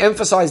 what's being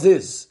emphasized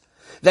is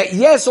that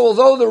yes,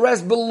 although the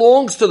rest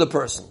belongs to the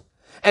person,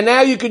 and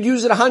now you could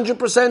use it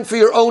 100% for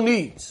your own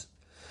needs,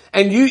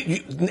 and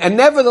and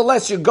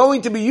nevertheless you're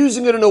going to be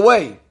using it in a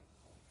way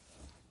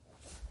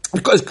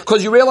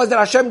because you realize that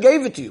Hashem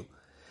gave it to you,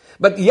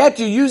 but yet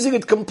you're using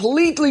it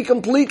completely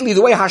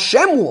the way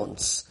Hashem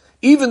wants,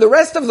 even the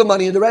rest of the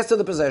money and the rest of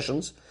the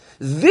possessions.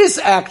 This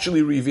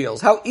actually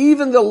reveals how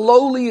even the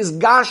lowliest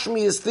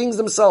gashmiest things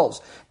themselves,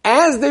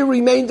 as they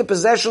remain the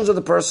possessions of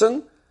the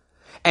person,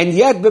 and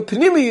yet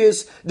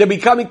b'pnimius, they're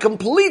becoming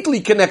completely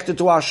connected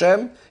to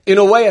Hashem in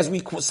a way, as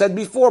we said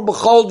before,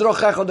 b'chol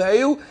drochecha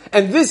de'eu,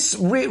 and this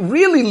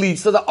really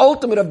leads to the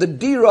ultimate of the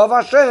dira of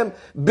Hashem,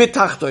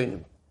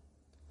 b'tachtoinim.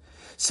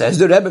 Says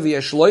the Rebbe,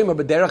 v'yeshloimer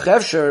b'derech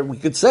efsher, we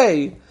could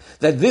say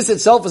that this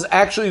itself is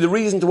actually the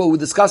reason to what we were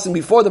discussing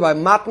before, that by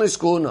matnoi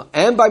skuna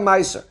and by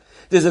meiser,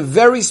 there's a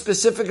very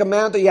specific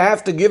amount that you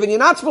have to give, and you're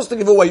not supposed to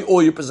give away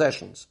all your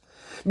possessions.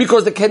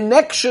 Because the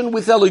connection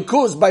with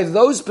Elikus by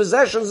those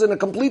possessions in a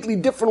completely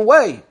different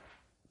way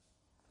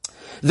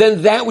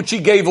than that which he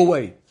gave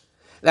away.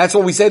 That's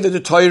what we say that the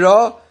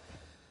Torah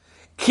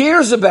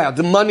cares about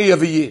the money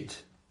of a Yid.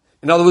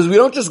 In other words, we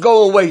don't just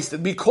go and waste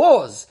it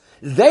because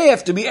they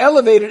have to be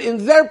elevated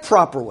in their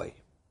proper way.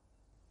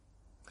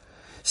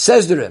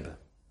 Says the Rebbe,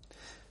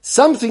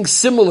 something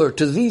similar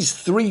to these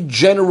three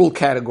general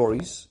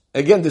categories.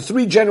 Again, the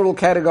three general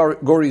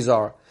categories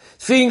are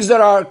things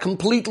that are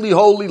completely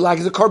holy,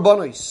 like the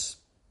karbonos.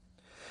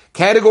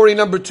 Category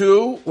number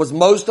 2 was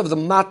most of the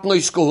matnoi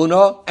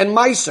skuna and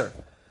meiser,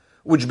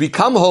 which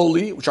become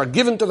holy, which are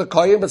given to the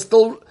kohen, but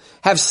still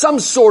have some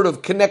sort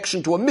of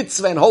connection to a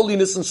mitzvah and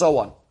holiness and so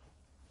on.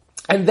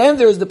 And then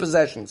there's the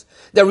possessions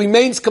that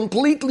remains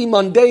completely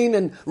mundane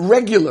and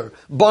regular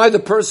by the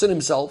person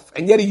himself,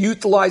 and yet he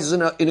utilizes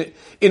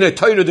in a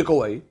Torah-dic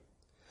way.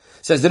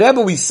 Says the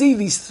Rebbe, we see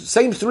these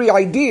same three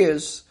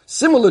ideas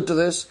similar to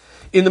this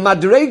in the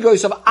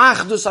madregos of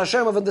Achdus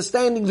Hashem, of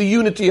understanding the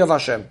unity of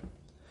Hashem.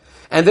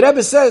 And the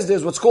Rebbe says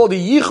there's what's called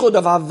the Yichud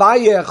of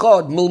Havaya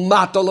Echad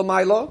Mulmato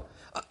L'maylo,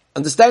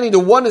 understanding the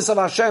oneness of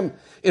Hashem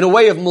in a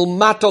way of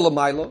Mulmato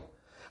L'maylo.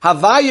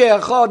 Havaya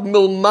Echad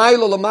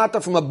Milmaylo L'mata,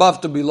 from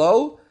above to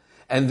below.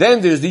 And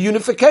then there's the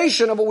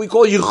unification of what we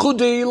call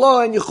Yichudei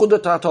Ilah and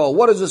Yichudei Tato.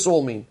 What does this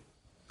all mean?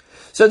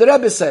 So the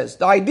Rebbe says,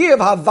 the idea of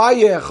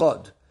Havaya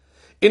Echad,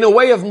 in a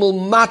way of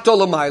Mulmato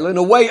L'maylo, in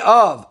a way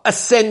of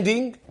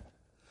ascending,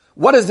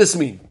 what does this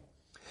mean?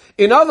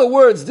 In other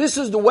words, this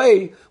is the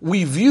way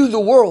we view the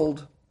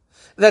world,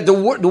 that the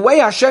way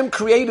Hashem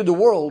created the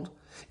world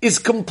is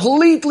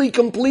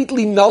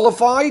completely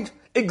nullified,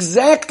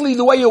 exactly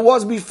the way it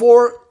was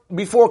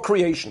before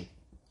creation.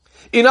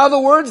 In other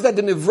words, that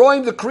the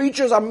Nivroim, the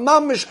creatures, are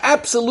mamish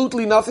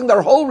absolutely nothing.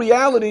 Their whole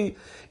reality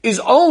is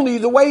only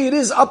the way it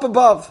is up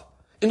above.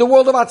 In the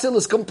world of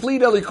Atzilus,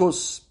 complete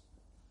Elikus.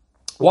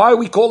 Why are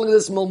we calling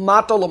this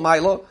Milmato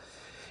L'maylo?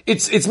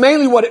 It's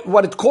mainly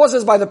what it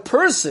causes by the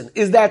person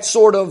is that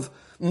sort of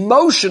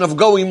motion of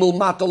going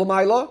Milmato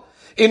L'maylo.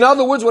 In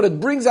other words, what it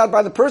brings out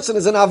by the person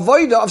is an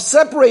avoida of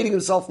separating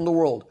himself from the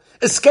world,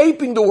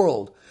 escaping the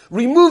world,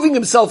 removing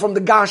himself from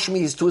the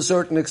Gashmis to a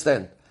certain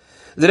extent.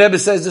 The Rebbe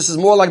says this is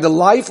more like the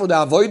life or the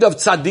avodah of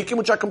tzaddikim,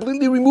 which are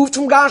completely removed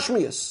from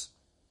Gashmias.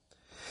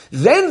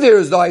 Then there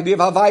is the idea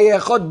of Havaya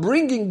Echad,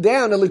 bringing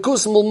down a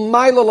likus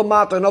mulmaylo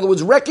lamata. In other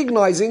words,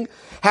 recognizing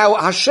how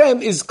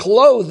Hashem is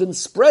clothed and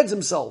spreads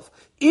himself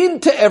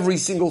into every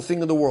single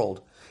thing in the world.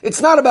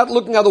 It's not about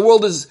looking how the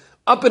world is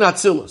up in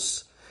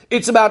Atzilus.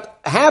 It's about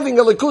having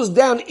a likus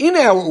down in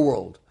our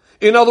world.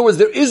 In other words,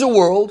 there is a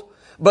world,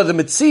 but the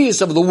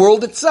metzius of the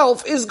world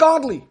itself is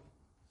godly.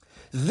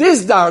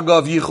 This darga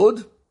of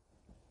yichud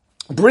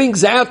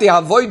brings out the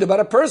avoid about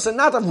a person,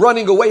 not of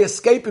running away,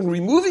 escaping,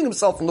 removing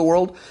himself from the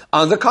world.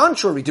 On the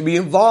contrary, to be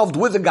involved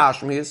with the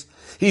Gashmias.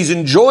 He's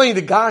enjoying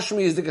the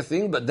Gashmias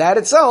thing, but that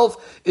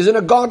itself is in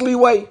a godly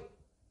way.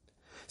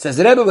 Says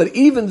the Rebbe, but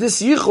even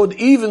this yichud,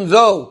 even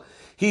though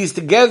he's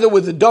together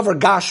with the Dover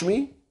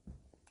Gashmi,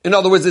 in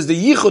other words, there's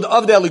the yichud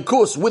of the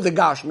Elikus with the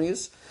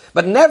Gashmias,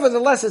 but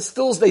nevertheless,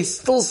 they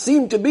still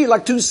seem to be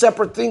like two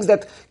separate things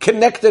that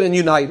connected and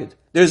united.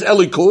 There's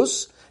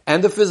Elikus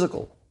and the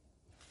physical.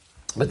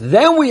 But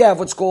then we have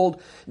what's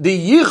called the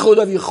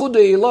Yichud of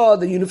Yichudei Ilah,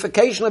 the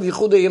unification of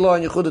Yichudei Ilah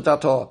and Yichudei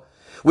Tato,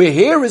 where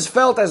here is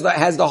felt as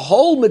the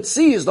whole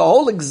Metzias, the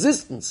whole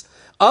existence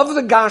of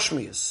the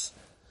Gashmias,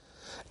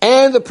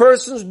 and the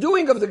person's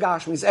doing of the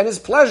Gashmias, and his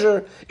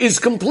pleasure is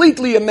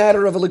completely a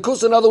matter of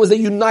Elikus. In other words, they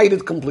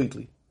united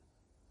completely.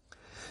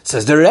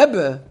 Says the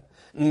Rebbe,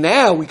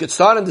 now we could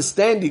start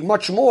understanding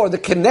much more the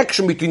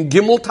connection between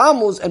Gimel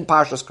Tammuz and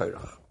Parshas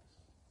Korach.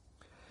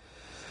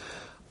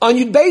 On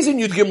Yud Beis and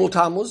Yud Gimel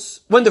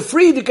Tammuz, when the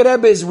Frierdiker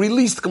Rebbe is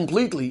released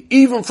completely,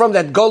 even from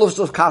that Golus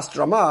of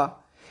Kastrama,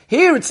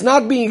 here it's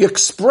not being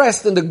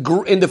expressed in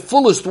the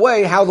fullest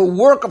way how the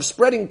work of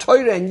spreading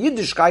Torah and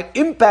Yiddishkeit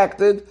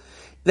impacted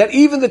that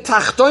even the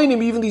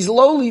Tachtoinim, even these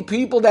lowly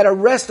people that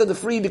arrested the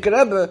Frierdiker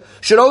Rebbe,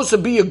 should also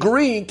be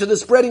agreeing to the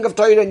spreading of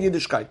Torah and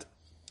Yiddishkeit.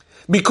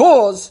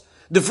 Because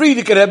the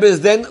Frierdiker Rebbe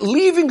is then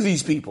leaving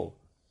these people.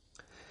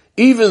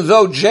 Even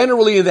though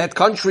generally in that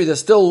country they're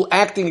still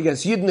acting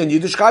against Yidden and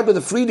Yiddishkeit, but the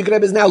Frierdiker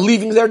Rebbe is now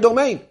leaving their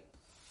domain.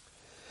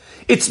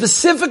 It's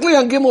specifically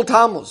on Gimel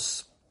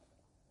Tammuz,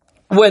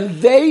 when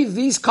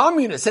these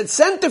communists, had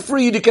sent the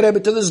Frierdiker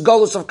Rebbe to this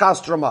Golus of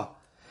Kastrama.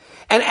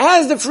 And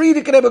as the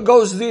Frierdiker Rebbe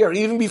goes there,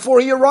 even before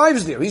he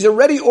arrives there, he's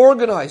already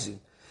organizing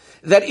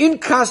that in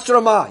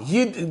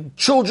Kastrama,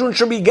 children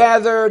should be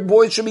gathered,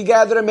 boys should be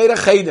gathered and made a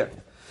cheder,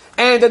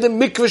 and that the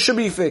mikveh should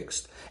be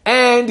fixed.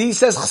 And he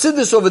says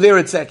chassidus over there,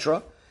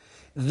 etc.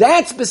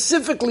 That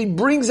specifically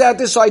brings out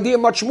this idea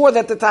much more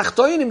that the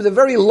Tachtoinim, the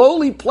very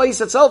lowly place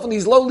itself, and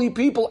these lowly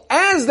people,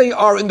 as they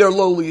are in their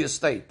lowly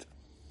estate,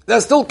 they're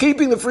still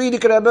keeping the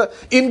Frierdiker Rebbe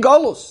in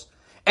Golus.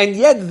 And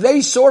yet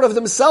they sort of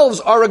themselves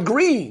are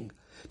agreeing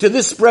to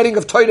this spreading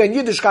of Torah and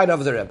Yiddishkeit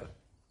of the Rebbe.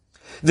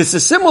 This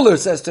is similar,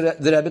 says the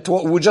Rebbe, to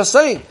what we were just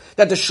saying,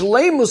 that the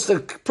Shleimus,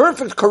 the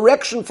perfect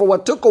correction for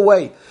what took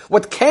away,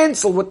 what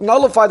canceled, what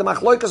nullified the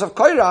Machloikas of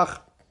Korach,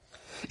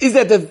 is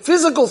that the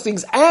physical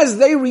things, as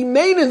they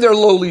remain in their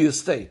lowly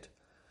estate,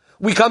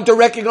 we come to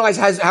recognize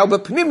how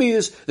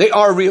bepnimius they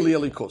are really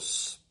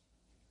elikus.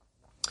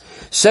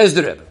 Says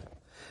the Rebbe,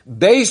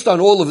 based on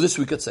all of this,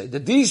 we could say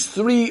that these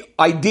three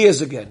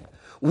ideas again,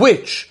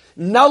 which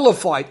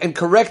nullified and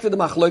corrected the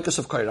Machloikas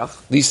of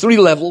Korach, these three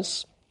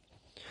levels,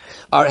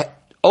 are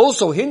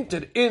also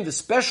hinted in the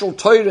special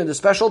Torah and the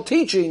special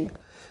teaching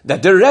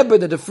that the Rebbe,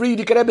 that the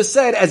Frierdiker Rebbe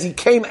said as he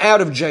came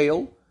out of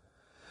jail,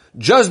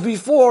 just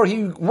before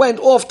he went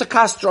off to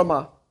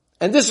Kastrama.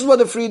 And this is what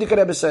the Frierdiker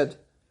Rebbe said.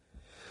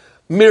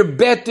 Mir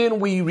betin,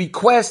 we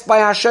request by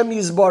Hashem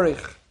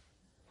Yisborich.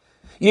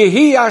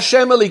 Yehi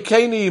Hashem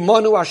Elokeinu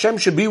Imanu, Hashem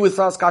should be with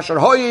us, kasher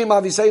hoyim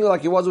aviseinu,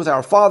 like he was with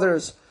our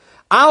fathers.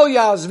 Al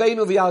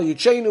Yazveinu v'al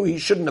Yichenu, he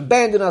shouldn't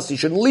abandon us, he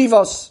shouldn't leave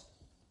us.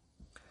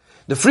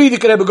 The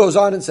Frierdiker Rebbe goes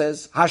on and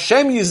says,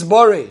 Hashem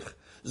Yizborech,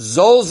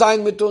 Zol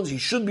Zayin mit uns, he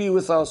should be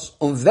with us.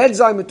 Ved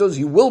Zayin mit uns,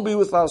 he will be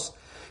with us.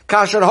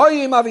 Kasher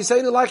hoyim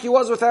aviseinu, like he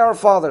was with our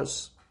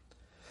fathers.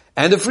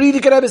 And the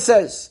Frierdiker Rebbe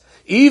says,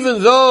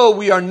 even though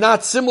we are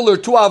not similar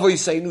to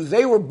Avoseinu,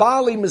 they were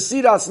Bali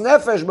Mesiras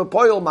Nefesh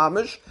B'Poyel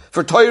Mamish,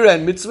 for Torah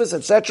and mitzvahs,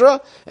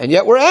 etc., and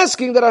yet we're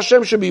asking that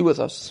Hashem should be with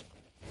us.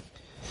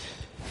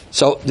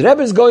 So the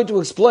Rebbe is going to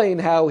explain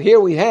how here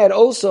we had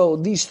also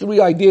these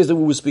three ideas that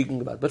we were speaking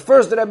about. But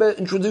first the Rebbe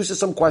introduces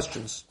some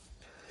questions.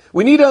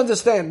 We need to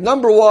understand,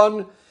 number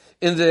one,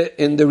 in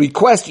the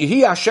request,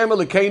 Yehi Hashem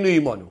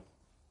Elokeinu Imanu.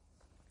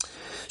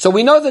 So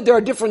we know that there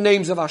are different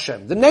names of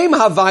Hashem. The name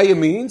Havaya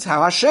means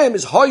how Hashem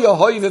is Hoya,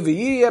 Hoyve,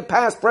 V'yiyeh,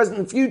 past, present,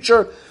 and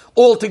future,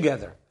 all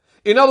together.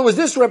 In other words,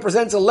 this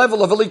represents a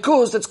level of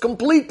Elikus that's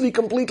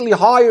completely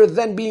higher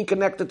than being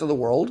connected to the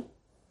world.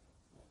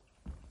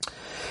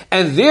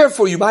 And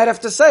therefore, you might have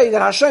to say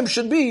that Hashem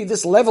should be,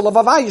 this level of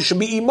Havaya should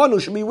be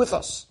Imanu, should be with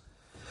us.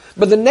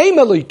 But the name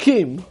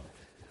Elokim,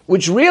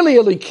 which really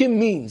Elokim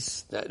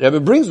means, that Rebbe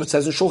brings what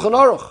says in Shulchan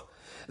Aruch,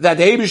 that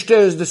the Eibishter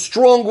is the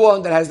strong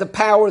one that has the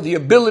power, the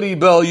ability,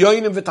 B'el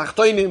Yoinim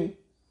v'Tachtoinim,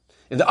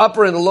 in the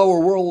upper and the lower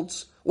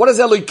worlds. What does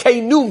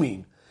Elokeinu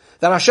mean?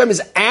 That Hashem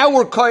is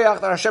our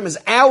koyach, that Hashem is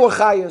our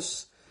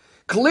chayas.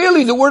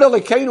 Clearly the word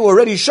Elokeinu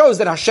already shows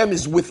that Hashem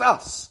is with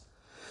us.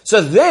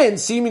 So then,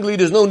 seemingly,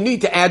 there's no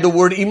need to add the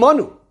word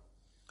Imanu.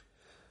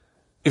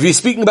 If you're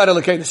speaking about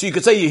Elokeinu, so you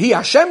could say Yehi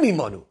Hashem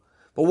Imanu.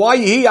 But why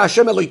Yehi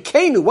Hashem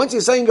Elokeinu? Once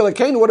you're saying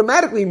Elokeinu,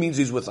 automatically means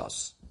he's with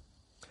us.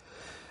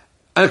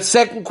 And the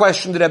second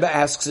question that Rebbe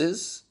asks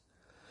is,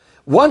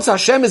 once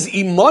Hashem is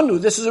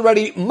Imanu, this is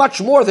already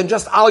much more than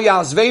just Al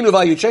Yazveinu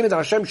V'al Yichenu, that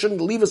Hashem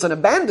shouldn't leave us and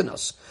abandon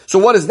us. So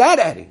what is that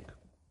adding?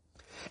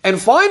 And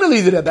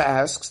finally the Rebbe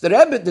asks, the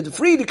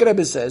Frierdiker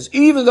Rebbe says,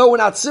 even though we're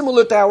not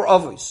similar to our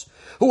Avos,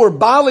 who are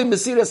Bali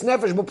Mesiras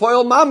Nefesh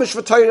B'Poyel Mamish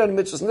for Torah and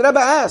Mitzvahs, and the Rebbe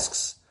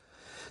asks,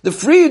 the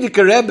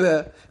Frierdiker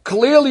Rebbe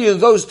clearly in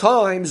those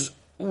times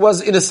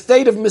was in a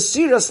state of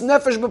Mesiras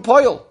Nefesh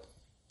B'Poyel,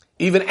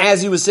 even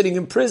as he was sitting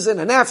in prison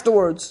and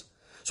afterwards.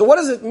 So what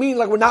does it mean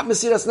like we're not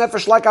Mesiras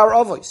Nefesh like our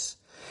Avos?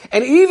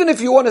 And even if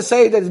you want to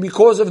say that it's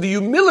because of the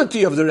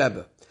humility of the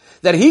Rebbe,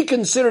 that he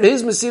considered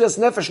his Mesiras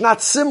Nefesh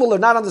not similar,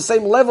 not on the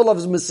same level of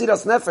his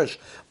Mesiras Nefesh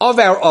of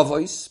our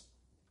Avos,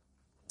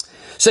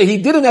 so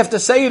he didn't have to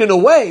say it in a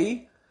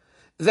way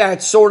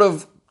that sort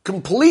of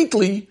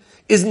completely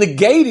is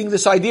negating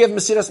this idea of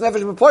Mesiras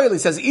Nefesh B'Poyel. He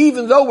says,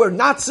 even though we're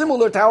not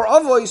similar to our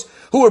Avos,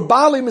 who are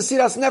Bali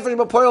Mesiras Nefesh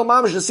B'Poyel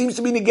Mamish, it seems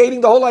to be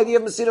negating the whole idea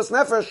of Mesiras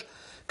Nefesh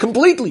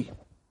completely.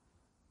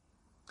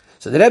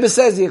 So the Rebbe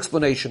says the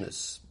explanation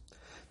is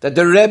that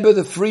the Rebbe,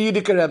 the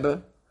Frierdiker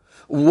Rebbe,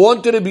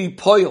 wanted to be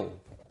Poyel,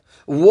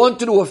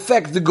 wanted to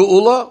affect the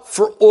Geula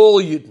for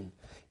all Yidden.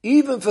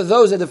 Even for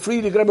those that the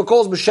Frierdiker Rebbe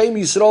calls B'Shem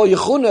Yisrael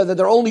Yechuna, that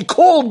they're only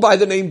called by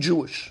the name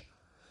Jewish.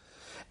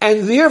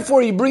 And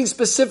therefore he brings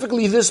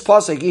specifically this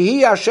pasuk,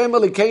 Yehi Hashem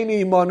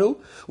Elokeinu Imanu,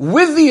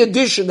 with the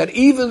addition that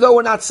even though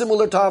we're not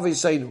similar to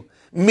Avoseinu,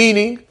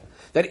 meaning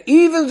that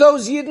even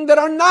those Yidden that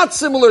are not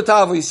similar to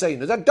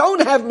Avoseinu, that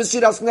don't have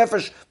Mesiras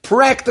Nefesh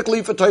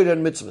practically for Torah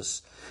and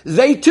Mitzvahs,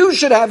 they too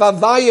should have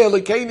Havaya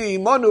Elokeinu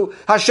Imanu,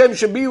 Hashem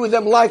should be with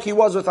them like he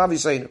was with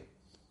Avoseinu.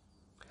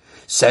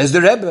 Says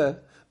the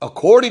Rebbe,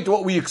 according to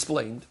what we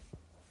explained,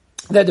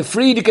 that the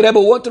Frierdiker Rebbe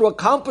wanted to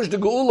accomplish the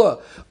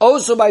Geula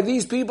also by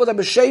these people that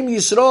B'Shem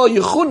Yisrael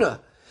Yechuna,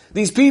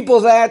 these people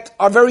that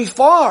are very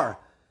far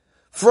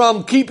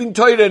from keeping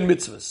Torah and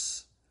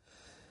Mitzvahs.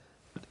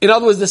 In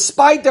other words,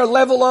 despite their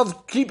level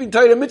of keeping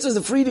Torah and Mitzvahs, the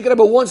Frierdiker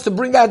Rebbe wants to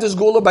bring out this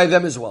Geula by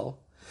them as well.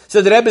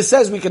 So the Rebbe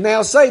says, we can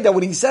now say that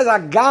when he says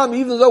Agam,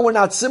 even though we're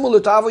not similar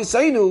to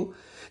Avoseinu,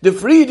 the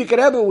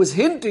Frierdiker Rebbe was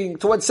hinting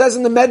to what it says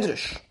in the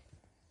Medrash.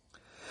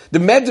 The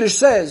Medrash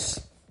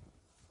says,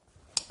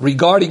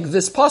 regarding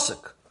this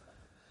pasuk,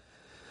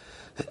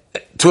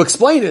 to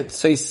explain it,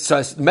 so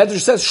the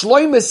Medrash says,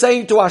 Shloim is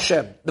saying to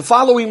Hashem, the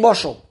following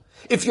mashal,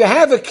 if you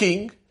have a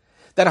king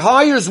that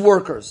hires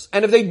workers,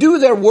 and if they do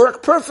their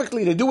work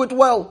perfectly, they do it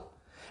well,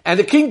 and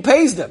the king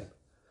pays them,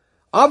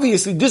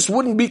 obviously this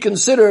wouldn't be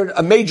considered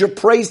a major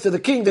praise to the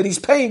king that he's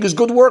paying his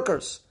good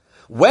workers.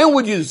 When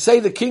would you say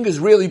the king is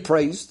really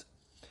praised?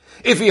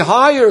 If he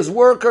hires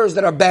workers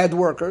that are bad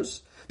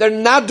workers, they're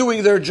not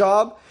doing their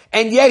job,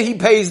 and yet he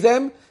pays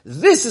them,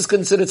 this is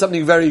considered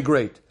something very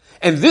great.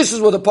 And this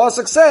is what the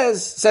pasuk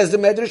says the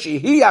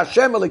Medrash, Yehi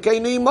Hashem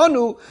Elokeinu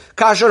Imanu,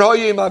 kasher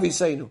hoyim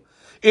aviseinu.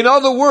 In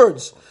other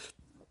words,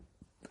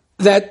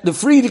 that the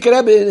Frierdiker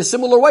Rebbe in a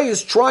similar way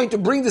is trying to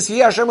bring this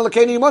Yehi Hashem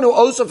Elokeinu Imanu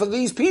also for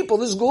these people,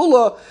 this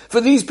Geula,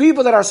 for these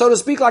people that are, so to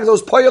speak, like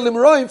those Poyalim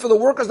Roim, for the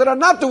workers that are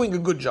not doing a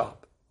good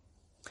job.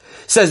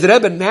 Says the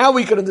Rebbe, now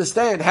we can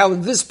understand how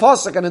in this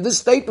pasuk and in this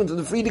statement of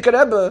the Frierdiker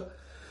Rebbe,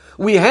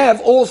 we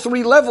have all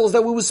three levels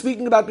that we were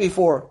speaking about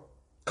before,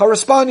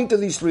 corresponding to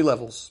these three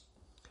levels.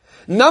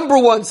 Number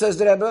one, says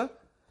the Rebbe,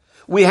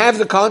 we have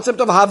the concept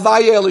of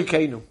Havaya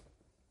Elokeinu.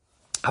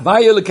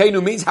 Havaya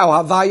Elokeinu means how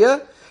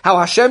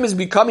Hashem is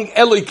becoming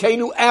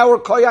Elokeinu, our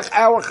Koyach,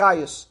 our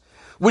Chayas,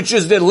 which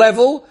is the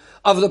level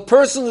of the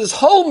person's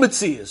whole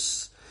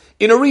Metzius,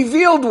 in a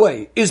revealed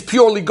way, is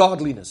purely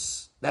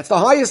godliness. That's the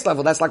highest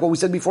level. That's like what we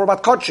said before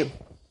about Kodshim.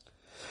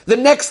 The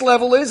next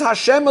level is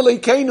Hashem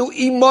Elokeinu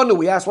Imanu.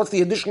 We asked, what's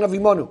the addition of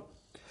Imanu?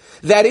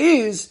 That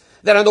is,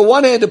 that on the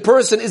one hand, a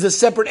person is a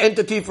separate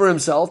entity for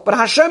himself, but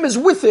Hashem is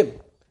with him.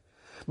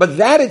 But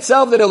that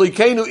itself, that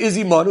Elokeinu is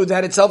Imanu,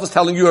 that itself is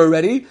telling you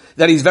already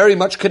that he's very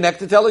much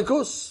connected to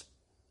Elikus.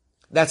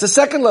 That's the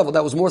second level.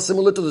 That was more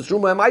similar to the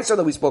Truma and Meiser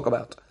that we spoke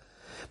about.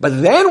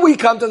 But then we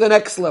come to the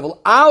next level.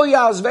 Al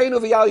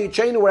Yazveinu v'Al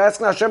Yichenu. We're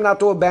asking Hashem not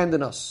to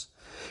abandon us.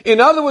 In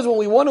other words, when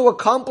we want to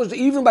accomplish,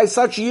 even by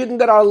such Yidden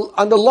that are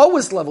on the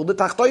lowest level, the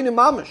Tachtoinim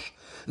Mamish,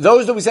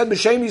 those that we said,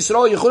 B'Shem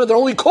Yisrael Yechuna, they're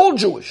only called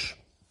Jewish,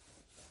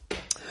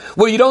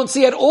 where you don't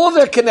see at all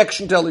their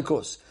connection to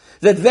Elikus,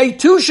 that they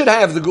too should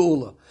have the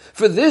Geula.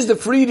 For this, the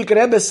Frierdiker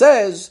Rebbe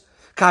says,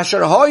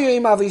 Kasher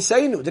Hoyim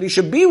Aviseinu, that he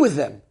should be with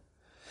them,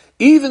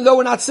 even though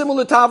we're not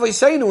similar to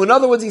Aviseinu. In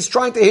other words, he's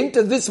trying to hint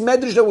at this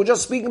medrash that we were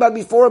just speaking about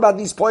before, about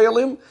these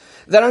Poyalim,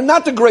 that are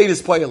not the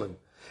greatest Poyalim.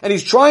 And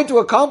he's trying to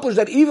accomplish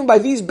that even by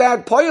these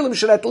bad Poyalim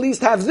should at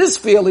least have this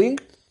feeling,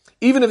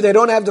 even if they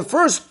don't have the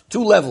first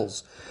two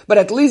levels. But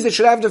at least they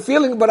should have the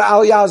feeling about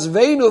Al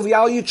Yazveinu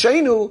v'Al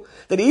Yichenu,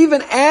 that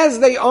even as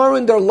they are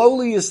in their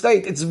lowly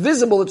estate, it's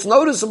visible, it's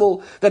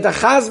noticeable that the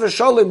Chaz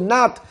v'Sholem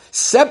not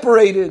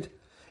separated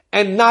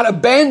and not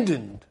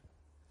abandoned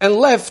and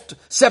left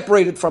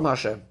separated from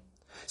Hashem.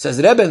 Says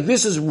Rebbe,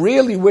 this is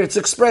really where it's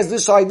expressed,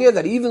 this idea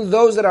that even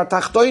those that are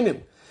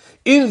Tachtoinim,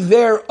 in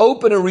their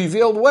open and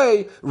revealed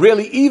way,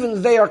 really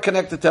even they are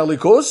connected to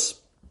Elikus,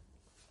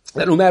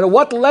 that no matter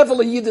what level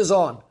a Yid is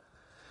on,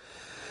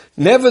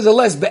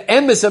 nevertheless,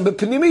 be'emes and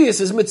be'pnimiyus,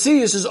 his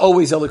metzius is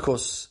always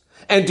Elikus.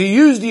 And to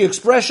use the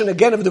expression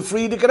again of the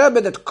Frierdiker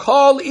Rebbe, that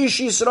Kol Ish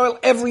Yisrael,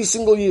 every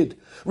single Yid,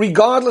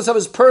 regardless of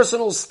his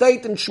personal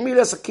state and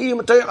Shmiras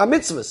Akiyim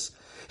HaMitzvahs,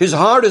 his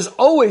heart is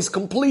always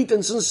complete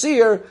and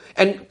sincere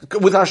and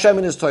with Hashem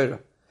and His Torah.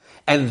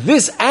 And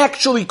this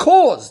actually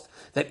caused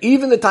that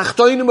even the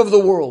Tachtoinim of the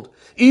world,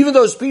 even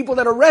those people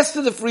that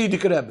arrested the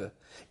Frierdiker Rebbe,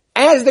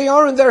 as they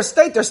are in their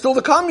state, they're still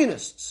the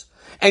communists.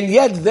 And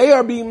yet they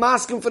are being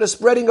masking for the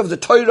spreading of the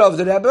Torah of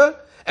the Rebbe,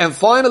 and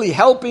finally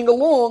helping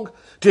along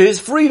to his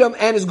freedom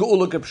and his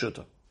Geula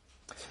Kipshuta.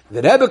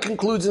 The Rebbe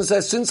concludes and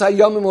says, since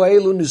Hayomim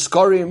Ha'elu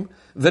Niskorim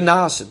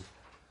V'Nasim.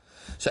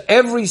 So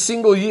every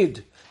single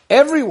Yid,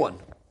 everyone,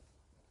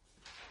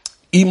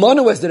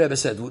 Imanu, as the Rebbe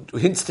said,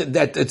 hints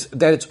that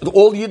it's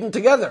all Yidden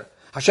together.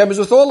 Hashem is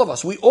with all of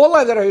us. We all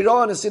have that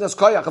Hirah and Sinas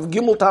Koyach of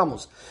Gimel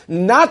Tammuz,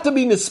 not to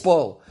be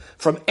nispol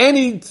from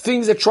any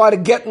things that try to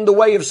get in the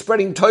way of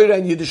spreading Torah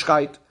and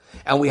Yiddishkeit.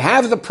 And we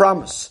have the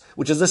promise,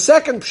 which is the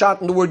second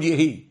pshat in the word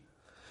Yehi.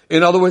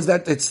 In other words,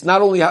 that it's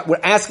not only we're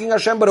asking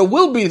Hashem, but it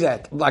will be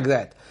that, like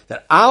that.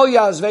 That Al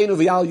Yazveinu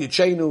v'Al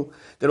Yichenu,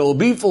 that it will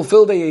be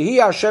fulfilled that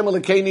Yehi Hashem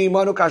Elokeinu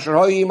Imanu Kasher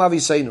Hoyim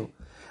Aviseinu.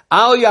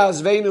 Al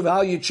Yazveinu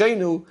v'Al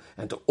Yichenu,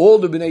 and to all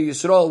the Bnei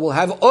Yisrael will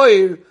have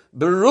oir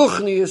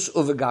beruchnius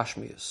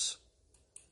uvegashmius.